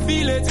 I can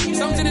feel it.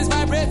 Something is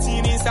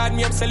vibrating inside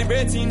me, I'm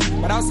celebrating.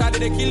 But outside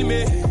they kill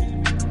me.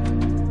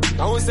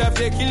 My own self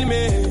they kill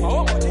me.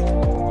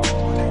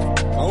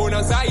 My own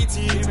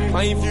anxiety,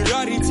 my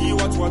inferiority,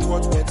 what?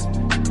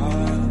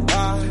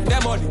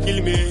 Them all they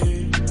kill me.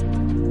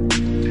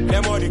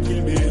 Them all they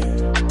kill me.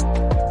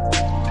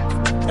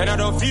 And I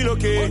don't feel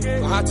okay.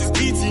 My heart is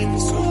beating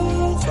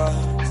so fast.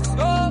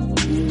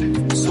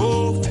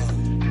 So fast.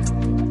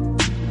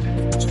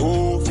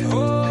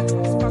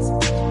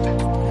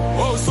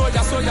 Oh,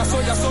 soldier.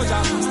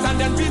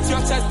 Stand and beat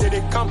your chest. Did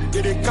they come.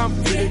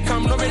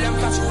 No make them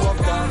catch you off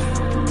guard.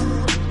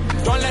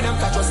 Don't let them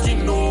touch your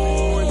skin, no.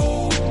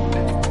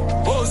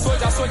 Oh,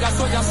 soldier.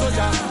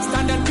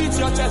 Stand and beat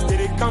your chest. Did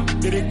they come.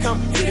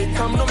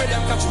 No make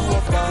them catch you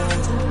off guard.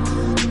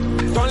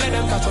 Don't let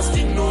them touch your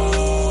skin, no.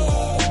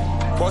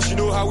 But you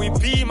know how we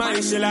be, my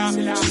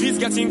Shella. Streets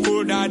getting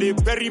colder, they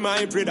bury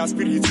my brother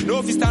spirit. You know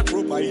if you stand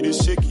proper, it is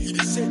shaky.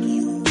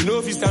 You know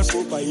if you stand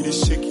proper, it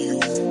is shaky.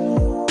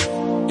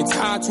 It's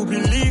hard to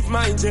believe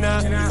my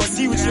Jenna. For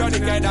see with you the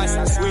guy that's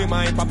I swear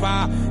my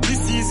papa. This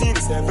season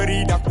is a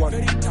very dark one.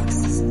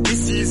 This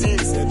season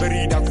is a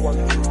very dark one.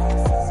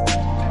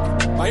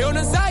 My own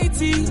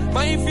anxiety,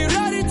 my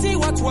inferiority,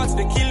 what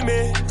they kill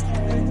me.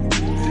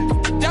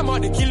 Them all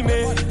they kill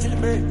me.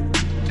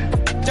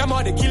 Them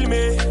all they kill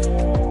me.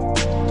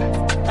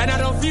 And I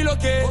don't feel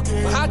okay.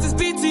 My heart is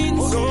beating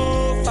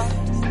so fast.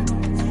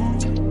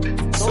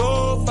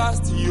 So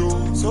fast,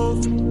 yo.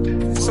 So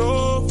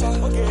fast.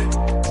 Okay.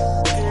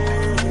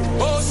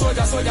 Oh,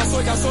 soldier.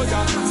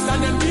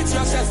 Stand and beat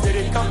your chest. Did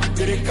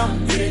they come.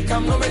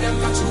 No make them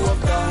catch you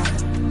off guard.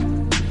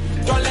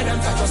 Don't let them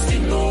touch your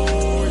skin, no.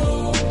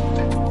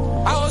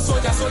 Oh,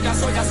 soldier.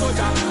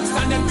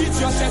 Stand and beat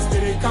your chest.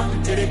 Did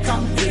they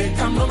come.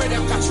 No make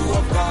them catch you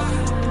off guard.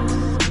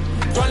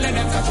 Don't let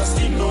them touch your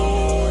skin, no.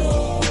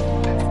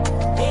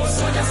 Oh,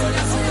 soldier.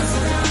 Stand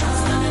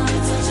and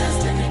beat your chest.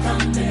 Did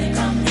they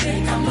come.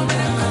 No make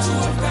them catch you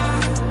off guard.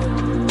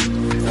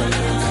 Don't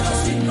let them touch your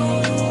skin, no.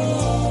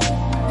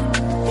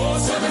 Oh,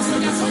 soldier.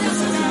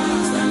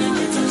 Stand and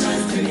beat your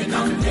chest. Did they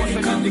come. No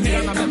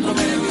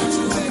make them catch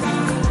you off guard.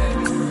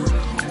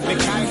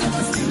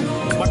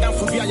 Madam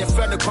Fubia, your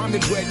friend, call me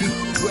ready.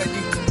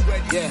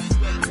 Yeah.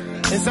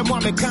 And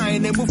someone me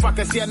kind and move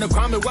I see and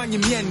call me one you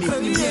mean.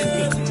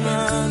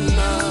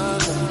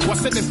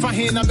 What's in the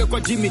fine? I'm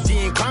a Jimmy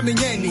Dean, call me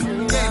Yanny.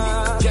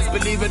 Just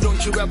believe it,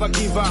 don't you ever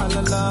give up.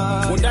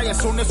 When I as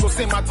soon as we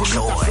say Martin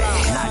Luther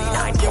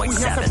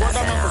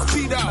 99.7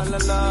 speed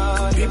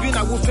up. Baby,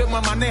 I will feel my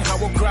money, how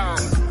will cry.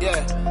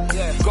 Yeah.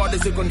 God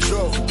is in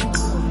control.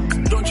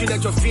 Don't you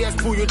let your fears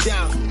pull you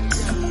down.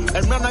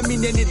 And run I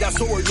mean any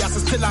that's all yes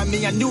still I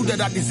mean I knew that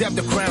I deserved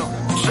the crown.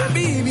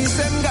 Shabby be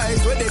same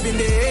guys where they been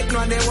the hate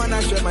now they wanna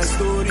share my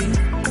story.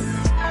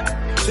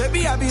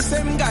 Shabby I be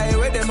same guy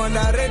where them on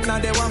the red now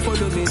they want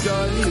follow me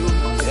jolly.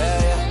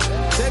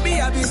 Yeah. Shabby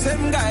I be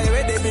same guy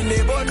where they been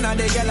the born now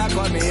they girl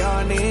call me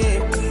honey.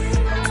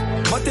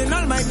 But in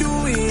all my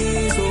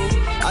doing so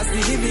I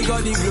still give me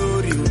God the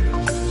glory.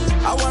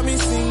 I want me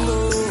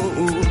single.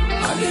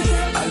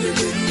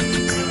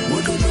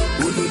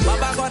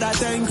 Baba God I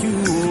thank you.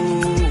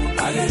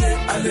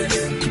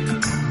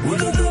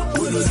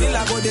 Still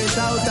I go they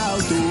shout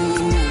out to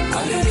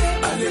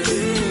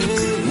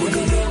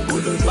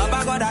Baba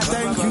God I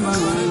thank you.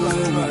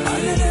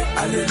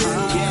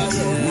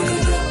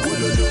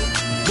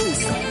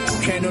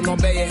 Can't no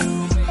obey.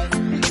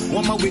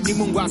 One more with the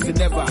moon was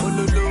never.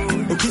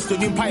 Okisto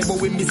Empire, but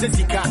with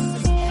Mississippi.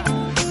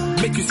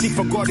 Make you seek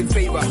for God in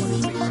favor.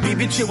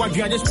 Baby, chill while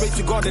you just pray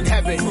to God in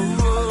heaven.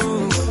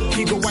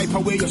 He go wipe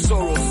away your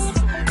sorrows.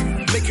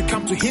 Make you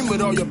come to him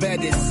with all your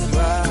burdens.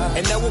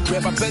 And that will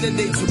grab a better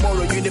day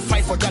tomorrow. You need to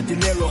fight for that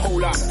dinero,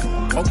 hold up.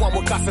 Or one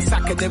will cast a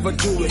sack and never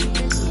do it.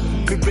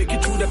 We break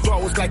it through the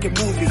doors like a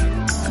movie.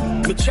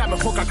 Me chama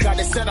hook I cried,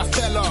 they said I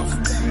fell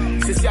off.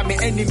 Since I'm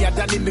an enemy, I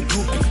done in the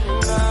group.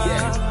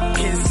 Yeah,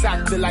 can't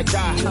sack till I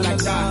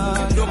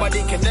die.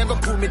 Nobody can never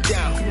pull me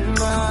down.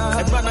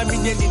 And man, I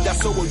mean,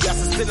 that's so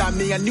yes, still I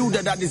mean, I knew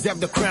that I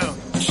deserved the crown.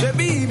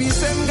 Shebi be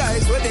same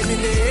guys where they been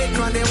hate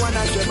when they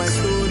wanna share my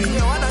story.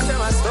 They wanna share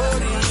my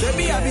story.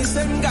 Shebi I be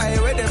same guy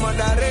where they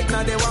moderate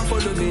now they want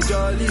follow me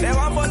jolly. They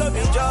want follow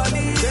me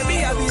jolly. Shebi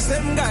I be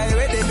same guy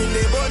where they been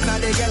they bold now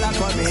they get like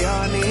me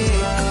honey.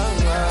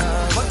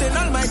 But in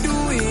all my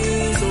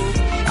doing so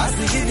I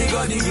still give the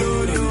God the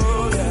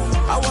glory.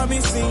 I want me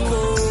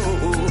single.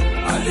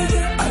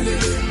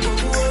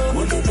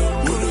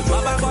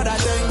 Baba God I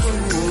thank you.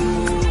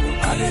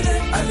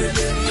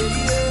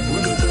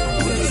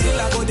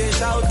 Still I go they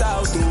shout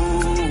out. No.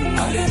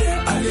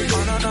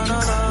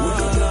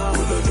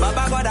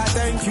 Baba God I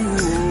thank you.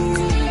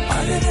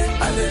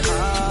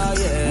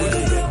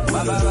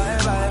 Bye bye.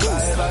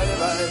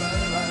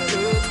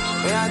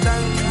 May I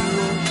thank you.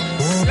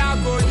 La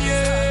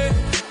Cogne,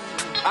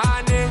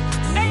 Anne.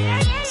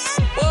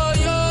 Oh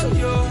yo,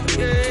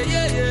 yeah.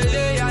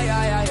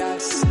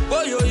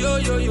 Oh yo,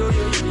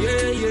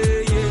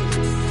 yeah.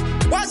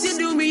 What you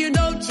do me, you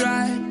don't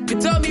try. You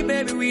told me,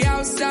 baby, we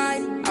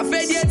outside. I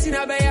fed yet in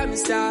a bay, I'm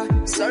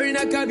sorry,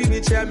 I can't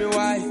be tell me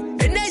why. And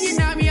then you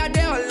know me, I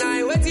there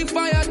online, waiting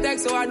for your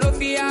text, so I know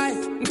fi I.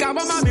 Come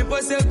on, mommy,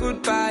 post say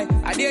goodbye.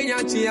 I didn't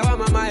yanchi, I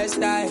want my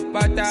style,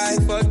 but I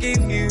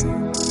forgive you.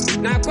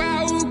 Now,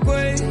 kwa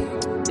ukwe,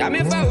 ya me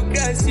fa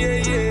ukras,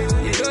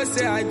 yeah. You don't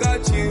say I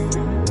got you.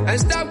 And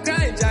stop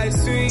crying,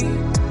 just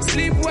swing.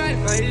 Sleep well,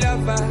 my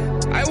lover.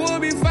 I will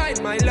be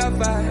fine, my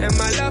lover. And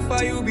my love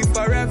for you be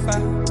forever.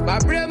 My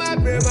brema,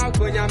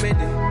 konya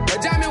mede.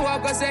 Ojami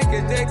wako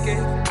seke teke.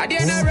 I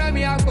didn't run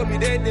me out for me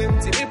dead.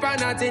 Timi pa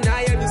nothing,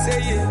 I am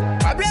say it.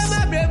 My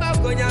brema,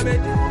 konya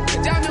mede.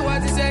 Ojami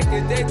wako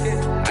seke teke.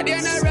 I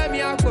didn't run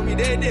me out for me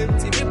dead.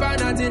 Timi pa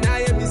nothing,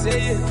 I am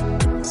say it.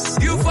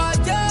 You for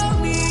tell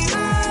me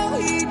how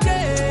he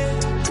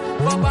did.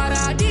 For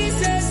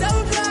paradise, so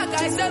black,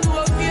 I said,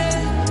 okay.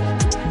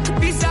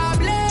 Peace and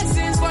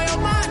blessings for your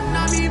man,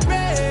 now me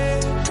pray.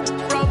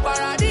 From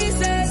paradise,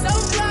 so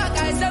black,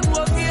 I said,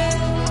 okay.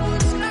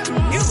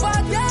 You for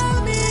tell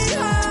me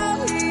how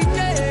he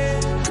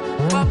did.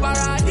 For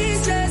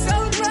paradise, so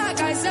black,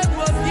 I said,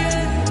 okay.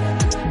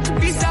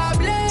 Peace and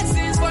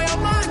blessings for your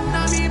man,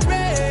 now me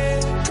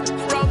pray.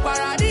 From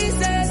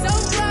paradise, so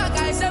black,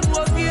 I said,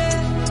 okay.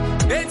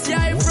 It's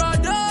your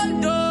fraud,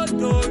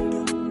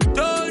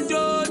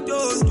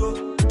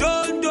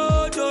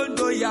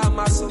 yeah,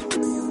 my soul.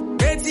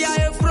 It's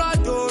your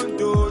fraud,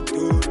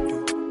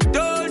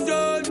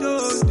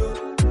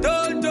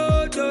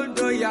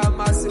 yeah,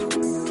 my soul.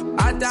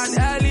 At an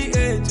early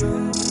age,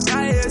 I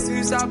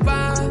Jesus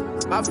upon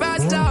my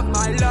first love,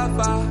 my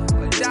lover.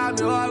 Tell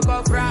me what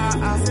go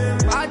from.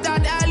 At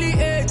an early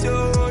age,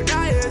 I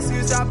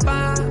Jesus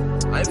upon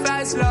my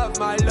first love,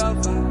 my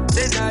lover.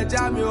 Then I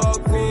jam you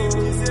up.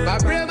 My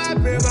prema,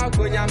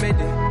 konya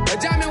mede.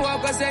 Jami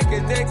wako seke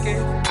teke.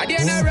 I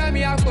didn't run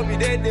me out for me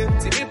dead.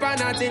 Timi pa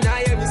nothing,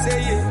 I am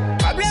say it.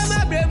 My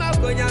brema,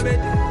 konya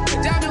mede.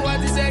 Jami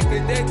wako seke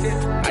teke.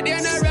 I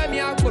didn't run me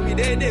out for me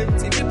dead.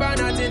 Timi pa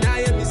nothing, I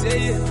am say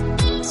it.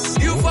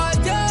 You for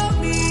tell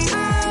me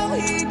how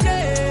he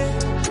did.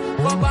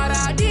 For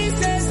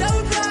paradise, so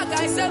black,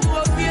 I said,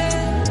 okay.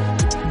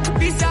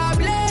 Peace and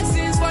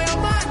blessings for your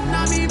man,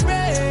 now me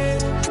pray.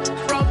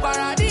 From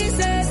paradise,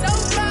 so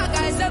black,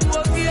 I said,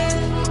 okay.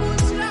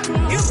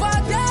 You for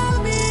tell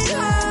me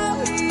how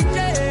he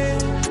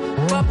did.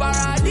 For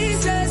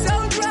paradise, so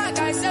black,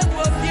 I said,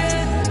 okay.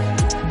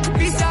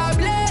 Peace and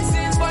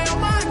blessings for your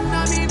man,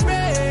 now me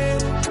pray.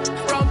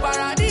 From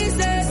paradise,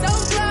 so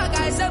black,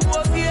 I said,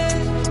 okay.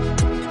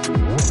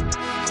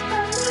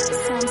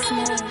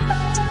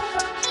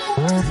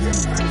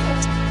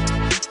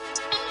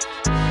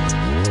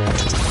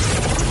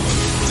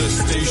 The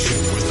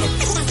station with the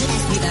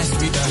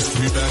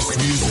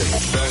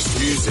best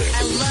music.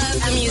 I love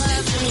the music.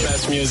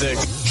 Best music.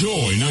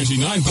 Joy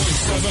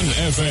 99.7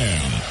 FM.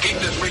 Keep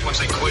this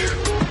frequency clear.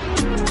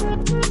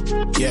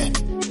 Yeah.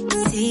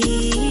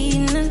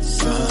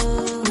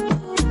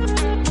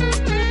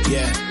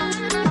 Yeah.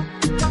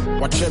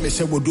 Watch me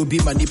say we'll do be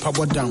my nipa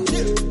what down.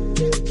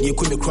 You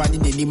couldn't cry in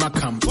the Nima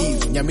camp.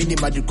 Yamini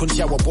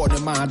Madrikuntia were born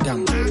in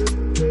Madam.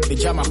 The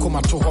Jama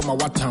Koma to Homa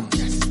Watam.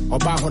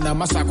 Obahona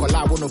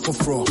Masakola one of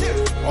Fro. Or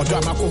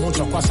Dramako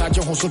Hunter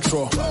Quasajo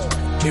Hosutro.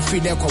 The free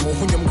neck of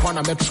Hunyum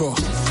Kwana Metro.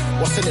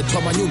 Was in the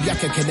Toma New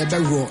Yaka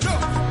Kenebero.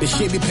 The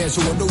shabby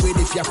pencil will no way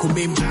if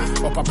Yakumim.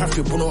 Or Papa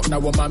Fibuno, now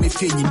what Mammy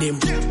Fini name.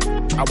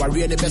 Our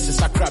really best is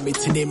Sakra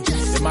meeting him.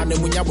 The man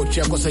Munyabo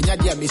Chakos and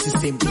Yadia Mrs.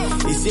 Sim.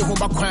 He say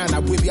Homa Kwan, I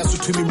will be a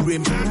swimming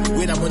rim.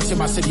 When I want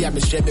him, I said, I'm a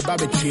shabby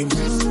baby dream.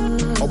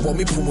 Or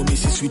Bommy Pumo,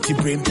 Mrs. Sweetie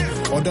Brim.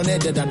 Or don't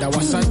edit that I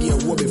was Sandy a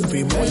woman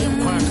frame. Or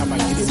young Kwan, come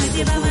back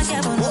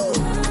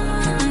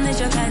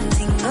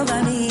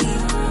over me.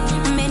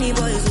 Many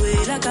boys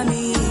will like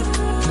me.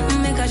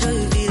 Make a show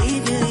you feel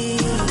it.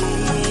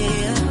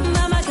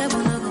 Mama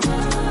Kabuno.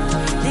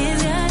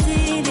 This is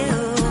the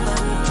over.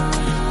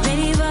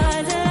 Many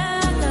boys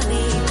like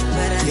me.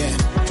 But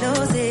I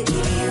don't say if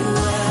you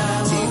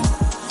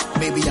are.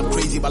 Maybe I'm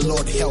crazy, but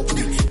Lord help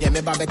me. Yeah,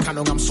 maybe babe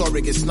canon, I'm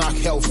sorry, it's not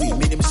healthy.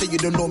 Meaning say you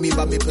don't know me,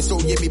 but me so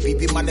yeah me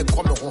baby man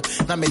come home.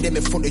 Now me dem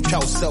me phone the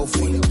child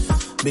selfie.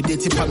 Me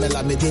date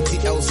Pamela, me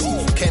date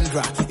Elsie,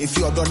 Kendra. If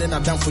you're done, then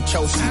I'm down for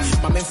Chelsea.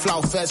 My men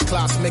fly first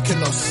class, making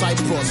us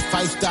Cyprus,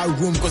 5-star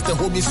room, cause the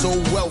home is so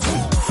wealthy.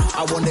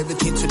 I want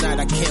everything tonight,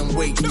 I can't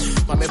wait.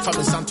 My men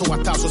family Santo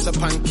Watasos a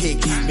pancake.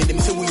 Me them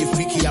say we you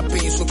freaky, I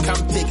pay, so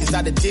come take. Is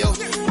that the deal?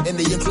 And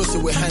they get closer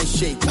with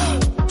handshake.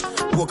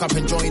 Woke up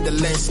enjoying the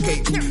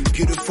landscape.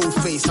 Beautiful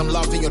face, I'm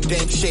loving your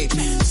damn shape.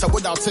 So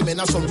without telling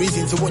me, some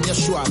reasons to want your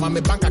sure. My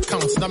bank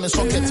accounts, now I'm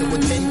socket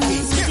with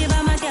 10K.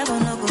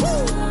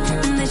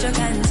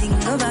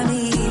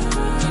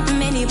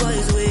 Many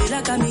boys will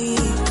look at me.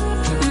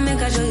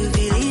 Make a show you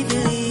believe.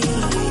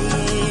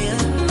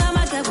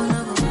 Mama careful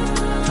no go.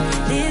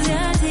 This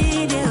your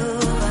city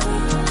over.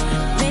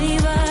 Many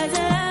boys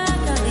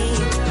look at me,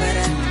 but I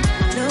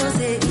know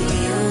say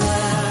you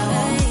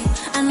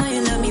are. I know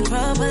you love me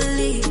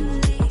properly.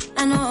 I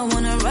know I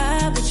wanna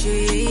ride with you.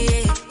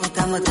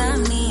 What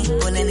I'm me,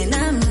 what any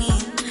me.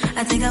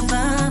 I think I'm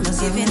fine,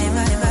 but if you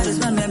never lose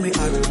my memory,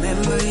 I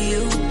remember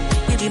you.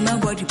 You be my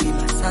body, be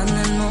my sun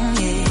and moon.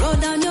 Yeah. Roll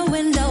down your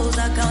windows,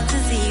 I count to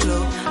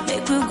 0.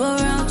 Make we go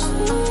round 2.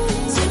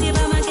 City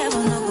by my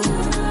cabin, no go.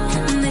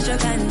 Nature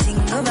can't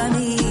think about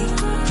me.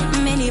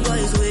 Many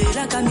boys will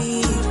look at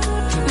me.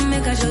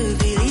 Make a show you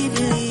believe.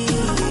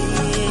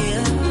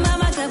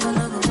 Mama cabin,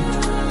 no go.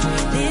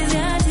 This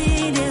your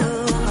city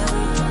over.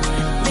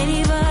 Many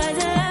boys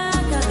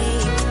look at me,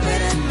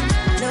 but I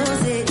know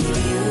say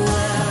you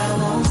are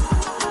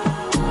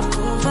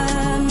over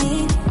me.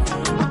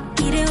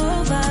 It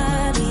over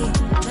me.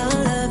 No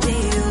love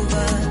it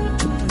over.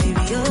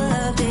 Maybe your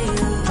love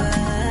it over.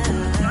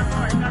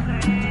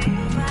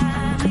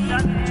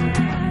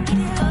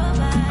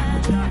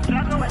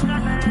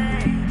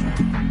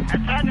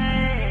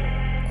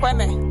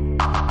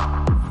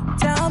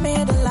 Tell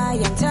me the lie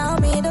and tell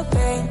me the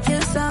pain. You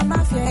saw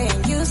my fear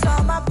and you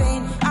saw my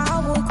pain. I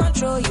will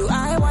control you,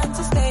 I want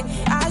to stay.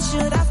 I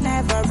should have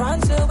never run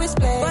to his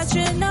place. But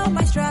you know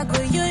my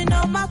struggle, you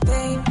know my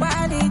pain.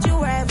 Why did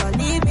you ever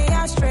leave me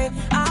astray?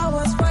 I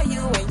was for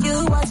you and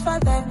you was for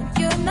them.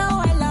 You know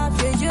I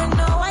love you, you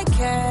know I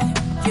care.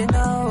 You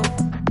know,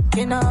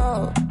 you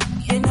know,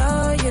 you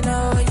know, you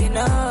know, you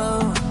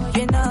know,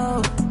 you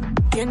know,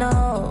 you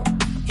know,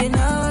 you know, you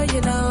know,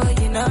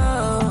 you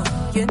know,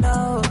 you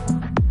know,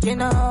 you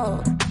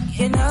know,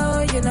 you know, you know,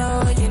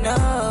 you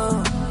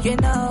know, you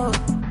know,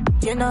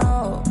 you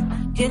know,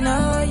 you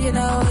know, you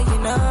know, you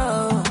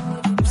know.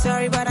 I'm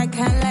sorry, but I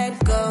can't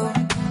let go.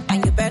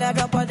 And you better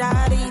drop all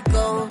that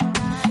ego.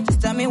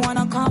 Just tell me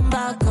wanna come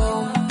back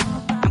home.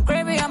 I'm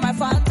craving on my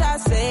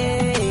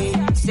fantasy,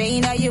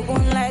 saying that you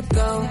won't let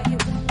go.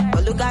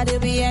 But look at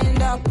it, we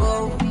end up,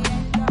 oh.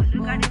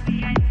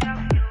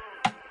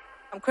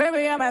 I'm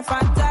craving on my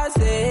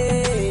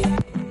fantasy.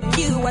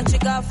 You what you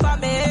got for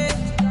me?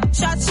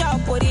 Shot,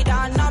 put it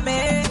down on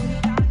me.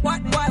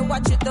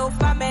 What you do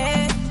for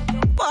me?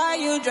 Why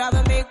you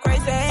driving me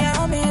crazy?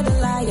 Tell me the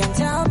lie and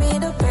tell me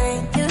the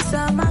pain. You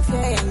saw my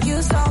fear and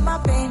you saw my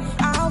pain.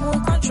 I will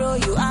control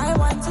you, I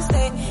want to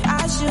stay.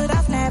 I should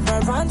have never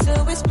run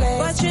to his place.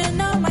 But you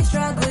know my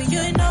struggle,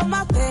 you know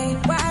my pain.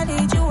 Why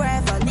did you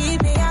ever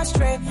leave me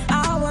astray?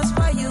 I was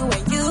for you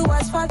and you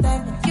was for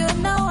them. You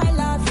know I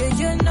love you,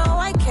 you know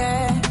I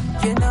care.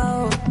 You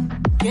know,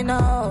 you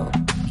know,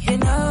 you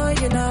know,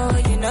 you know,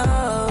 you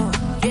know,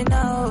 you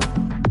know,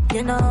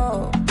 you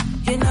know,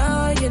 you know, you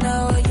know, you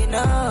know, you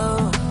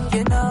know,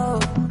 you know,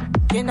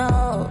 you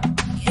know,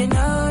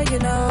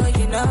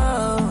 you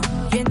know,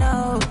 you know, you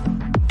know,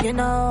 you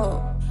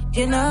know,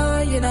 you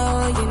know, you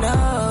know, you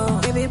know.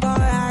 Baby boy,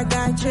 I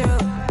got you,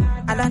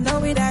 and I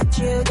know it that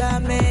you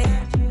got me.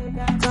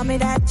 Tell me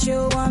that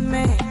you want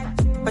me,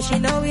 but you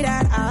know it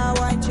that I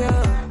want you.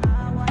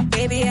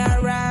 Baby, I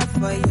ride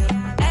for you.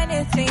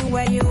 Anything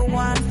where you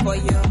want for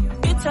you.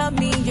 You tell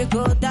me you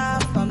go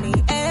down for me.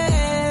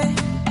 Eh.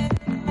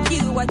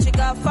 You what you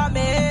got for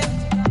me?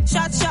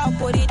 Shot,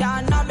 put it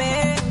down on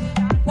me.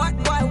 What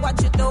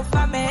you do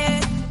for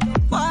me?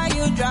 Why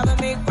you driving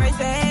me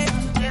crazy?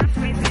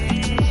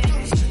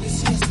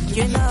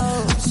 You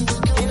know, you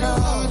know, you know,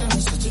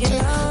 you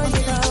know.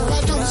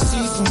 I don't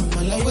see from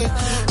my way.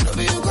 No,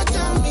 you go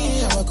tell me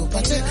how I go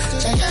party.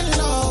 Giant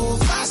low,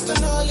 fast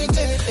and all it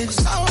takes.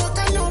 So I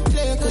cannot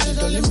play, cause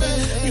it only me.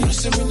 You know,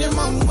 see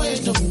minimum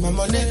wage, don't be my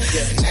money.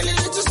 Tell it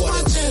just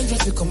one change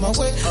if you come my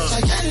way.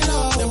 Giant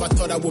low. Never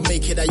thought I would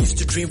make it, I used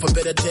to dream for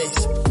better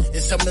days.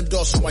 In some of the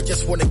doors, so I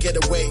just wanna get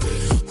away.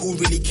 Who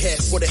really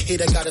cares what a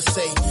hater gotta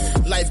say?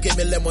 Life gave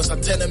me lemons, I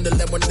tell them the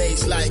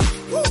lemonades like,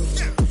 woo.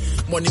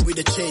 Money with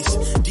the chase,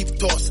 deep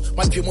thoughts,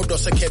 my people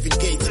does a Kevin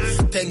Gates.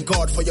 Thank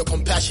God for your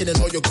compassion and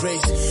all your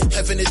grace.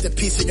 Heaven is the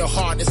peace in your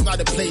heart, it's not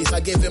a place.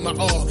 I gave him my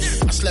all,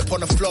 I slept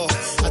on the floor.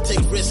 I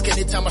take risk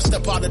anytime I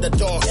step out of the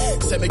door.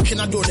 Say me can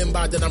I do them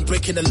bad, then I'm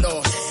breaking the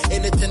law.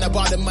 Anything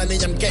about the money,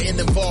 I'm getting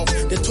involved.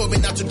 They told me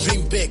not to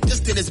dream big. This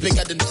thing is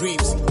bigger than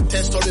dreams.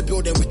 10-story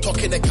building, we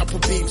talking a couple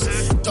beams.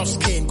 Tough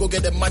skin, go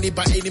get the money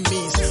by any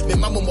means. My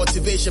mama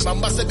motivation, my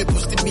must be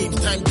posting memes.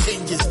 Time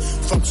changes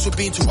from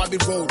Subin to Abbey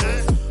Road.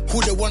 Who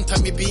the one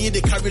time me be in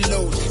the carry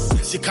load.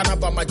 She can't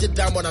buy my jet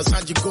diamond and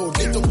Sanji gold.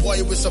 Little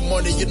boy with some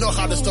money, you know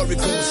how the story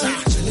goes.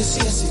 Actually,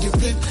 see, I see the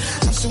play.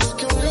 I'm still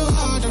working real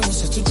hard on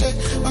this today.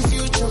 My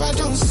future I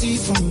don't see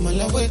from a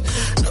mile away.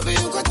 Nobody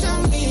you got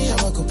tell me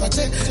how I go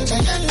party.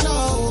 Giant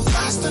low,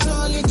 fast and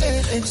holiday.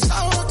 So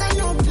I can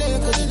you play,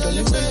 but it don't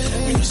live.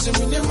 You know, see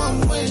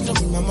minimum wage, don't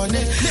be my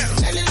money.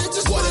 Tell you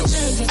it's what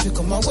change if you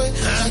come my way.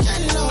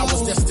 I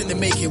was destined to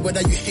make it,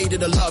 whether you hate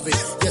it or love it.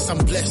 Yes,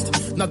 I'm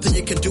blessed. Nothing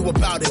you can do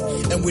about it.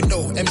 And we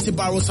know empty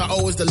barrels are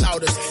always the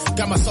loudest.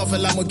 Got myself a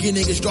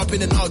Lamborghini, it's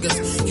dropping in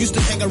August. Used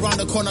to hang around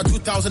the corner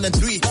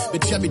 2003.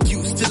 But Jimmy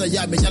Dew, still a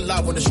yard, man,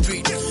 live on the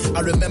street.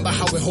 I remember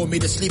how we hold me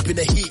to sleep in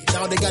the heat.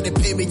 Now they got to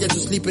pay me just to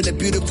sleep in the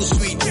beautiful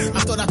suite. I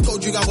thought I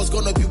told you I was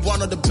gonna be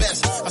one of the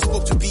best. I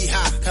spoke to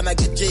B-High, can I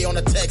get J on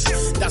the text?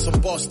 That's some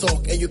boss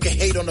talk, and you can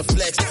hate on the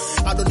flex.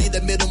 I don't need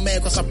the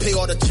middleman, cause I pay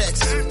all the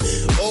checks.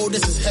 Oh,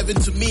 this is heaven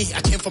to me,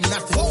 I came from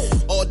nothing.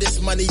 All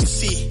this money you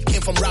see,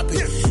 came from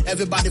rapping.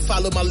 Everybody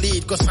follow my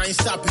lead, cause I ain't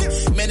stopping.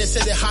 Man, they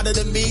say they're harder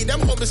than me,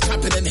 them homies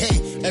capping. And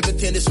hey,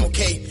 everything is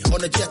okay.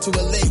 On a jet to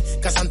LA,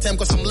 cause I'm time,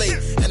 cause I'm late.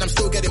 And I'm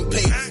still getting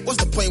paid.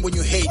 What's the point when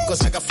you hate?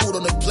 Cause I got food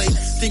on the plate.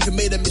 Think you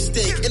made a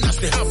mistake, and that's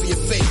half of your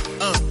fate.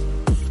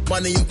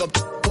 Money over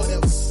what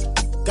else?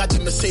 Got the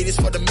Mercedes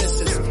for the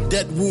missus.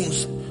 Dead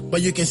wounds,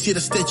 but you can see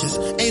the stitches.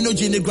 Ain't no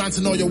genie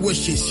granting all your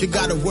wishes. You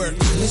gotta work.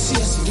 Let's see,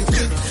 I see the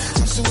clip.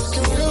 I'm still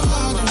working real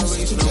hard on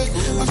this today.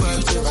 My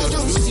future I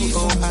don't see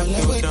from a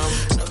mile away.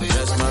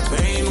 That's my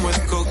pain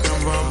with coke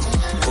and rum.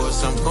 Pour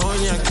some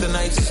cognac, the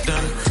night is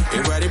done.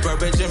 You ready,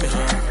 Brother Jimmy?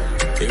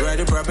 You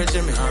ready, Brother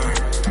Jimmy?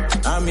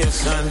 I'm your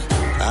son.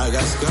 I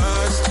got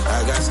scars.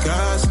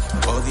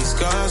 All these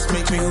scars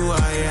make me who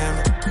I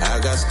am. I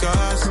got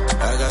scars.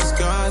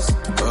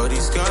 All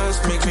these scars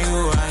make me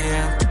who I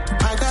am.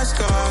 I got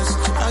scars.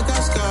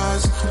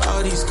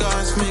 All these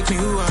scars make me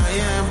who I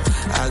am.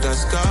 I got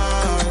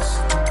scars.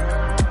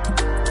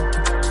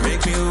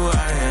 Make me who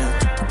I am.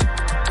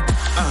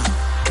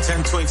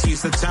 10:20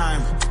 is the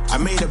time. I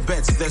made a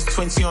bet, there's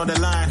 20 on the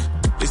line.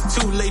 It's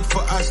too late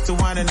for us to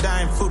wine and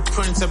dine.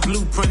 Footprints and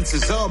blueprints,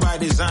 it's all by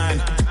design.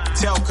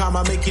 Telcom,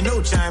 I make you no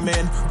chime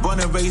in. Born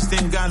and raised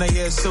in Ghana,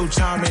 yeah, so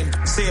charming.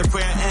 Say a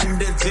prayer,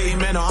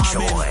 entertainment, or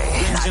I'm in.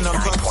 Binging on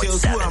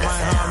cocktails, who am I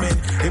harming?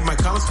 If my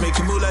counts make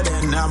you moolah,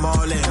 then I'm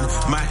all in.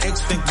 My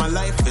ex think my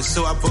life is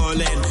so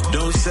appalling.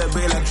 Don't say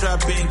bail, I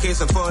trap in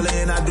case I fall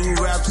in. I do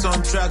raps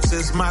on tracks,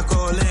 it's my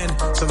calling.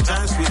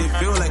 Sometimes we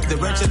feel like the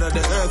wretched of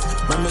the earth.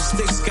 My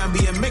mistakes can be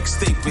a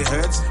mixtape, it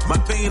hurts. My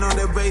pain on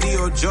the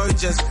radio, joy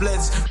just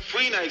splits.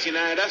 Free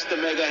 99, that's the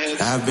mega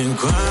hit. I've been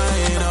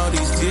crying all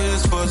these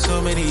tears for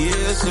so many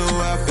years, so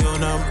I feel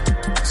numb.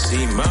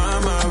 See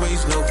mama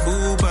raised no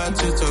fool, but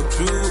to talk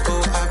true,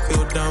 oh I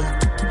feel dumb.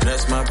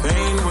 That's my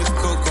pain with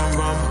coke and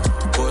rum.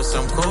 Pour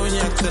some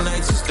cognac, the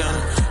night is done.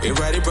 You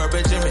ready,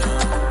 Brother Jimmy?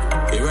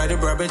 You ready,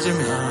 Brother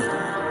Jimmy?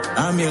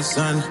 I'm your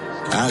son.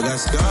 I got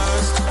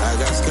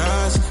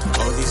scars.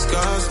 All these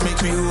scars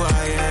make me who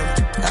I am.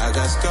 I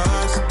got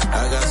scars.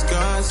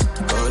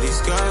 All these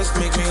scars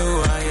make me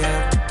who I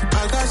am.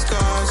 I got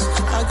scars.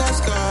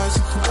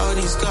 All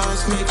these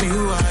scars make me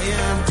who I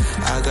am.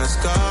 I got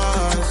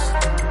scars.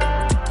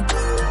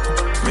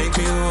 Make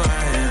me who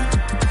I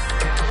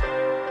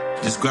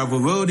am. This gravel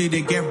road,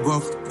 they get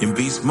rough. In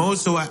beast mode,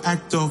 so I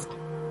act off.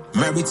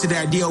 Married to the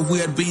idea of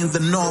weird being the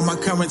norm. My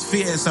current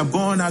fears are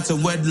born out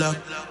of wedlock.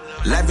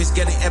 Life is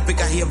getting epic,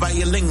 I hear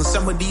violins.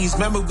 Some of these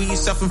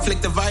memories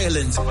self-inflicted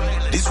violence.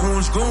 These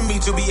wounds groom me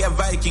to be a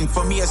Viking.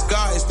 For me, a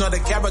scar is not a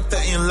character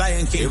in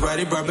Lion King. You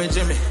ready, Brother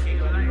Jimmy?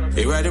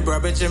 You ready,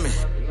 Brother Jimmy?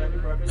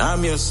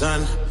 I'm your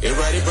son. You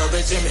ready,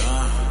 Brother Jimmy?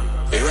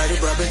 You ready,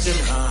 Brother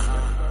Jimmy?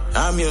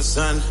 I'm your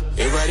son.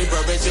 You ready,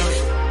 Brother Jimmy?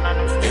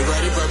 You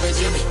ready, Brother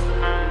Jimmy?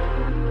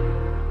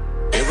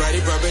 You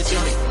ready, Brother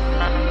Jimmy?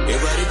 You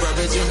ready,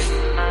 Brother Jimmy?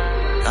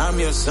 I'm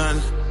your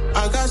son.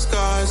 I got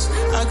scars.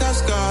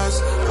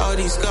 All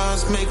these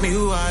scars make me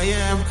who I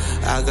am.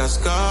 I got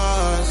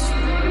scars.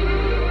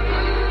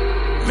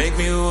 Make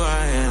me who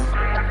I am.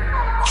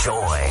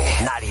 Joy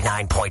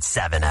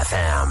 99.7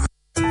 FM.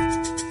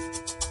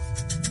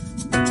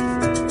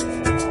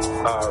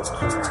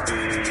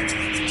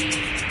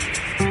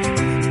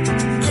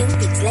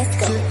 Let's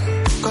go.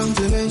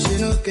 Compliment, she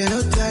no get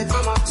no type.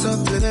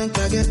 Supplement,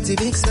 I get the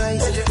big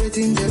size.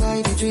 Waiting the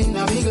line between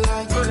a big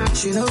line.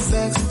 She no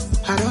vex,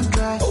 I don't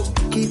try.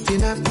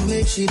 Keeping up to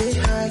make she dey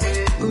high.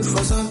 Good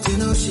for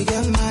something, oh she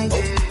get mine.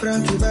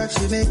 Front to back,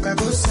 she make her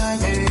go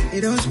side.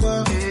 It don't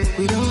spoil,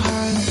 we don't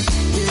hide.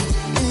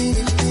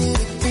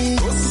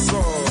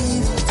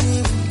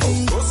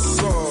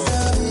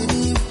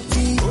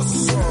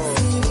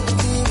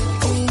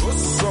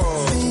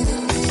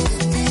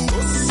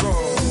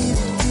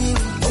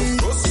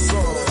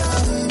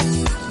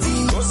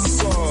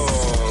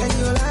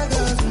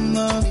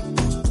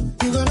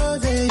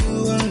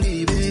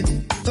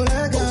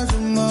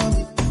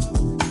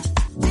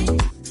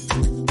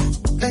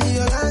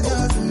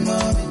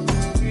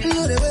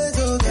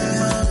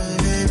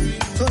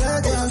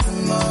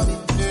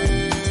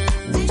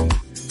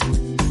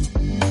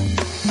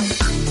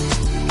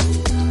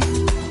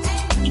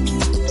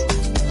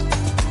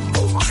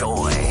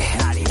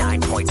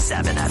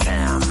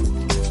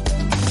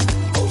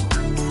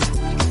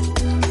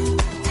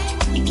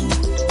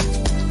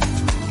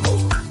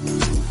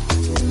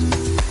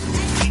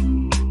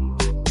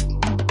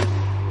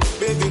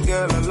 Baby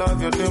girl, I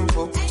love your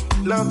dimple.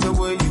 Love the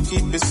way you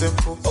keep it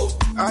simple.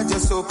 I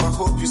just hope, I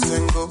hope you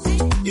single.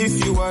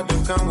 If you are,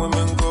 then come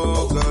women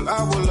go. Girl,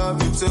 I will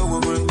love you till we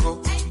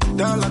wrinkle.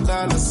 Dollar,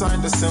 dollar,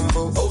 sign the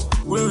symbol.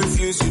 We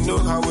refuse, you know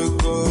how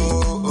it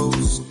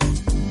goes.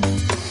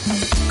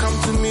 Come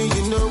to me,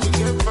 you know we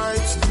get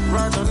vibes.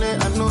 Ride on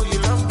it, I know you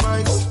love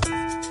bikes.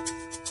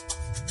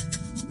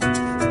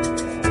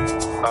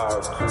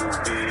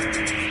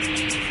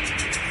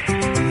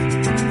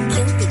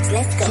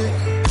 Let's go.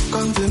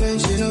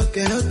 Compliment, you know,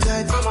 get no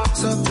type.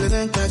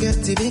 Supplement, I get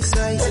the big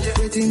size.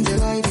 Waiting the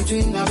lie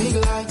between a big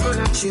lie.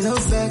 She no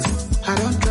vex, I don't try.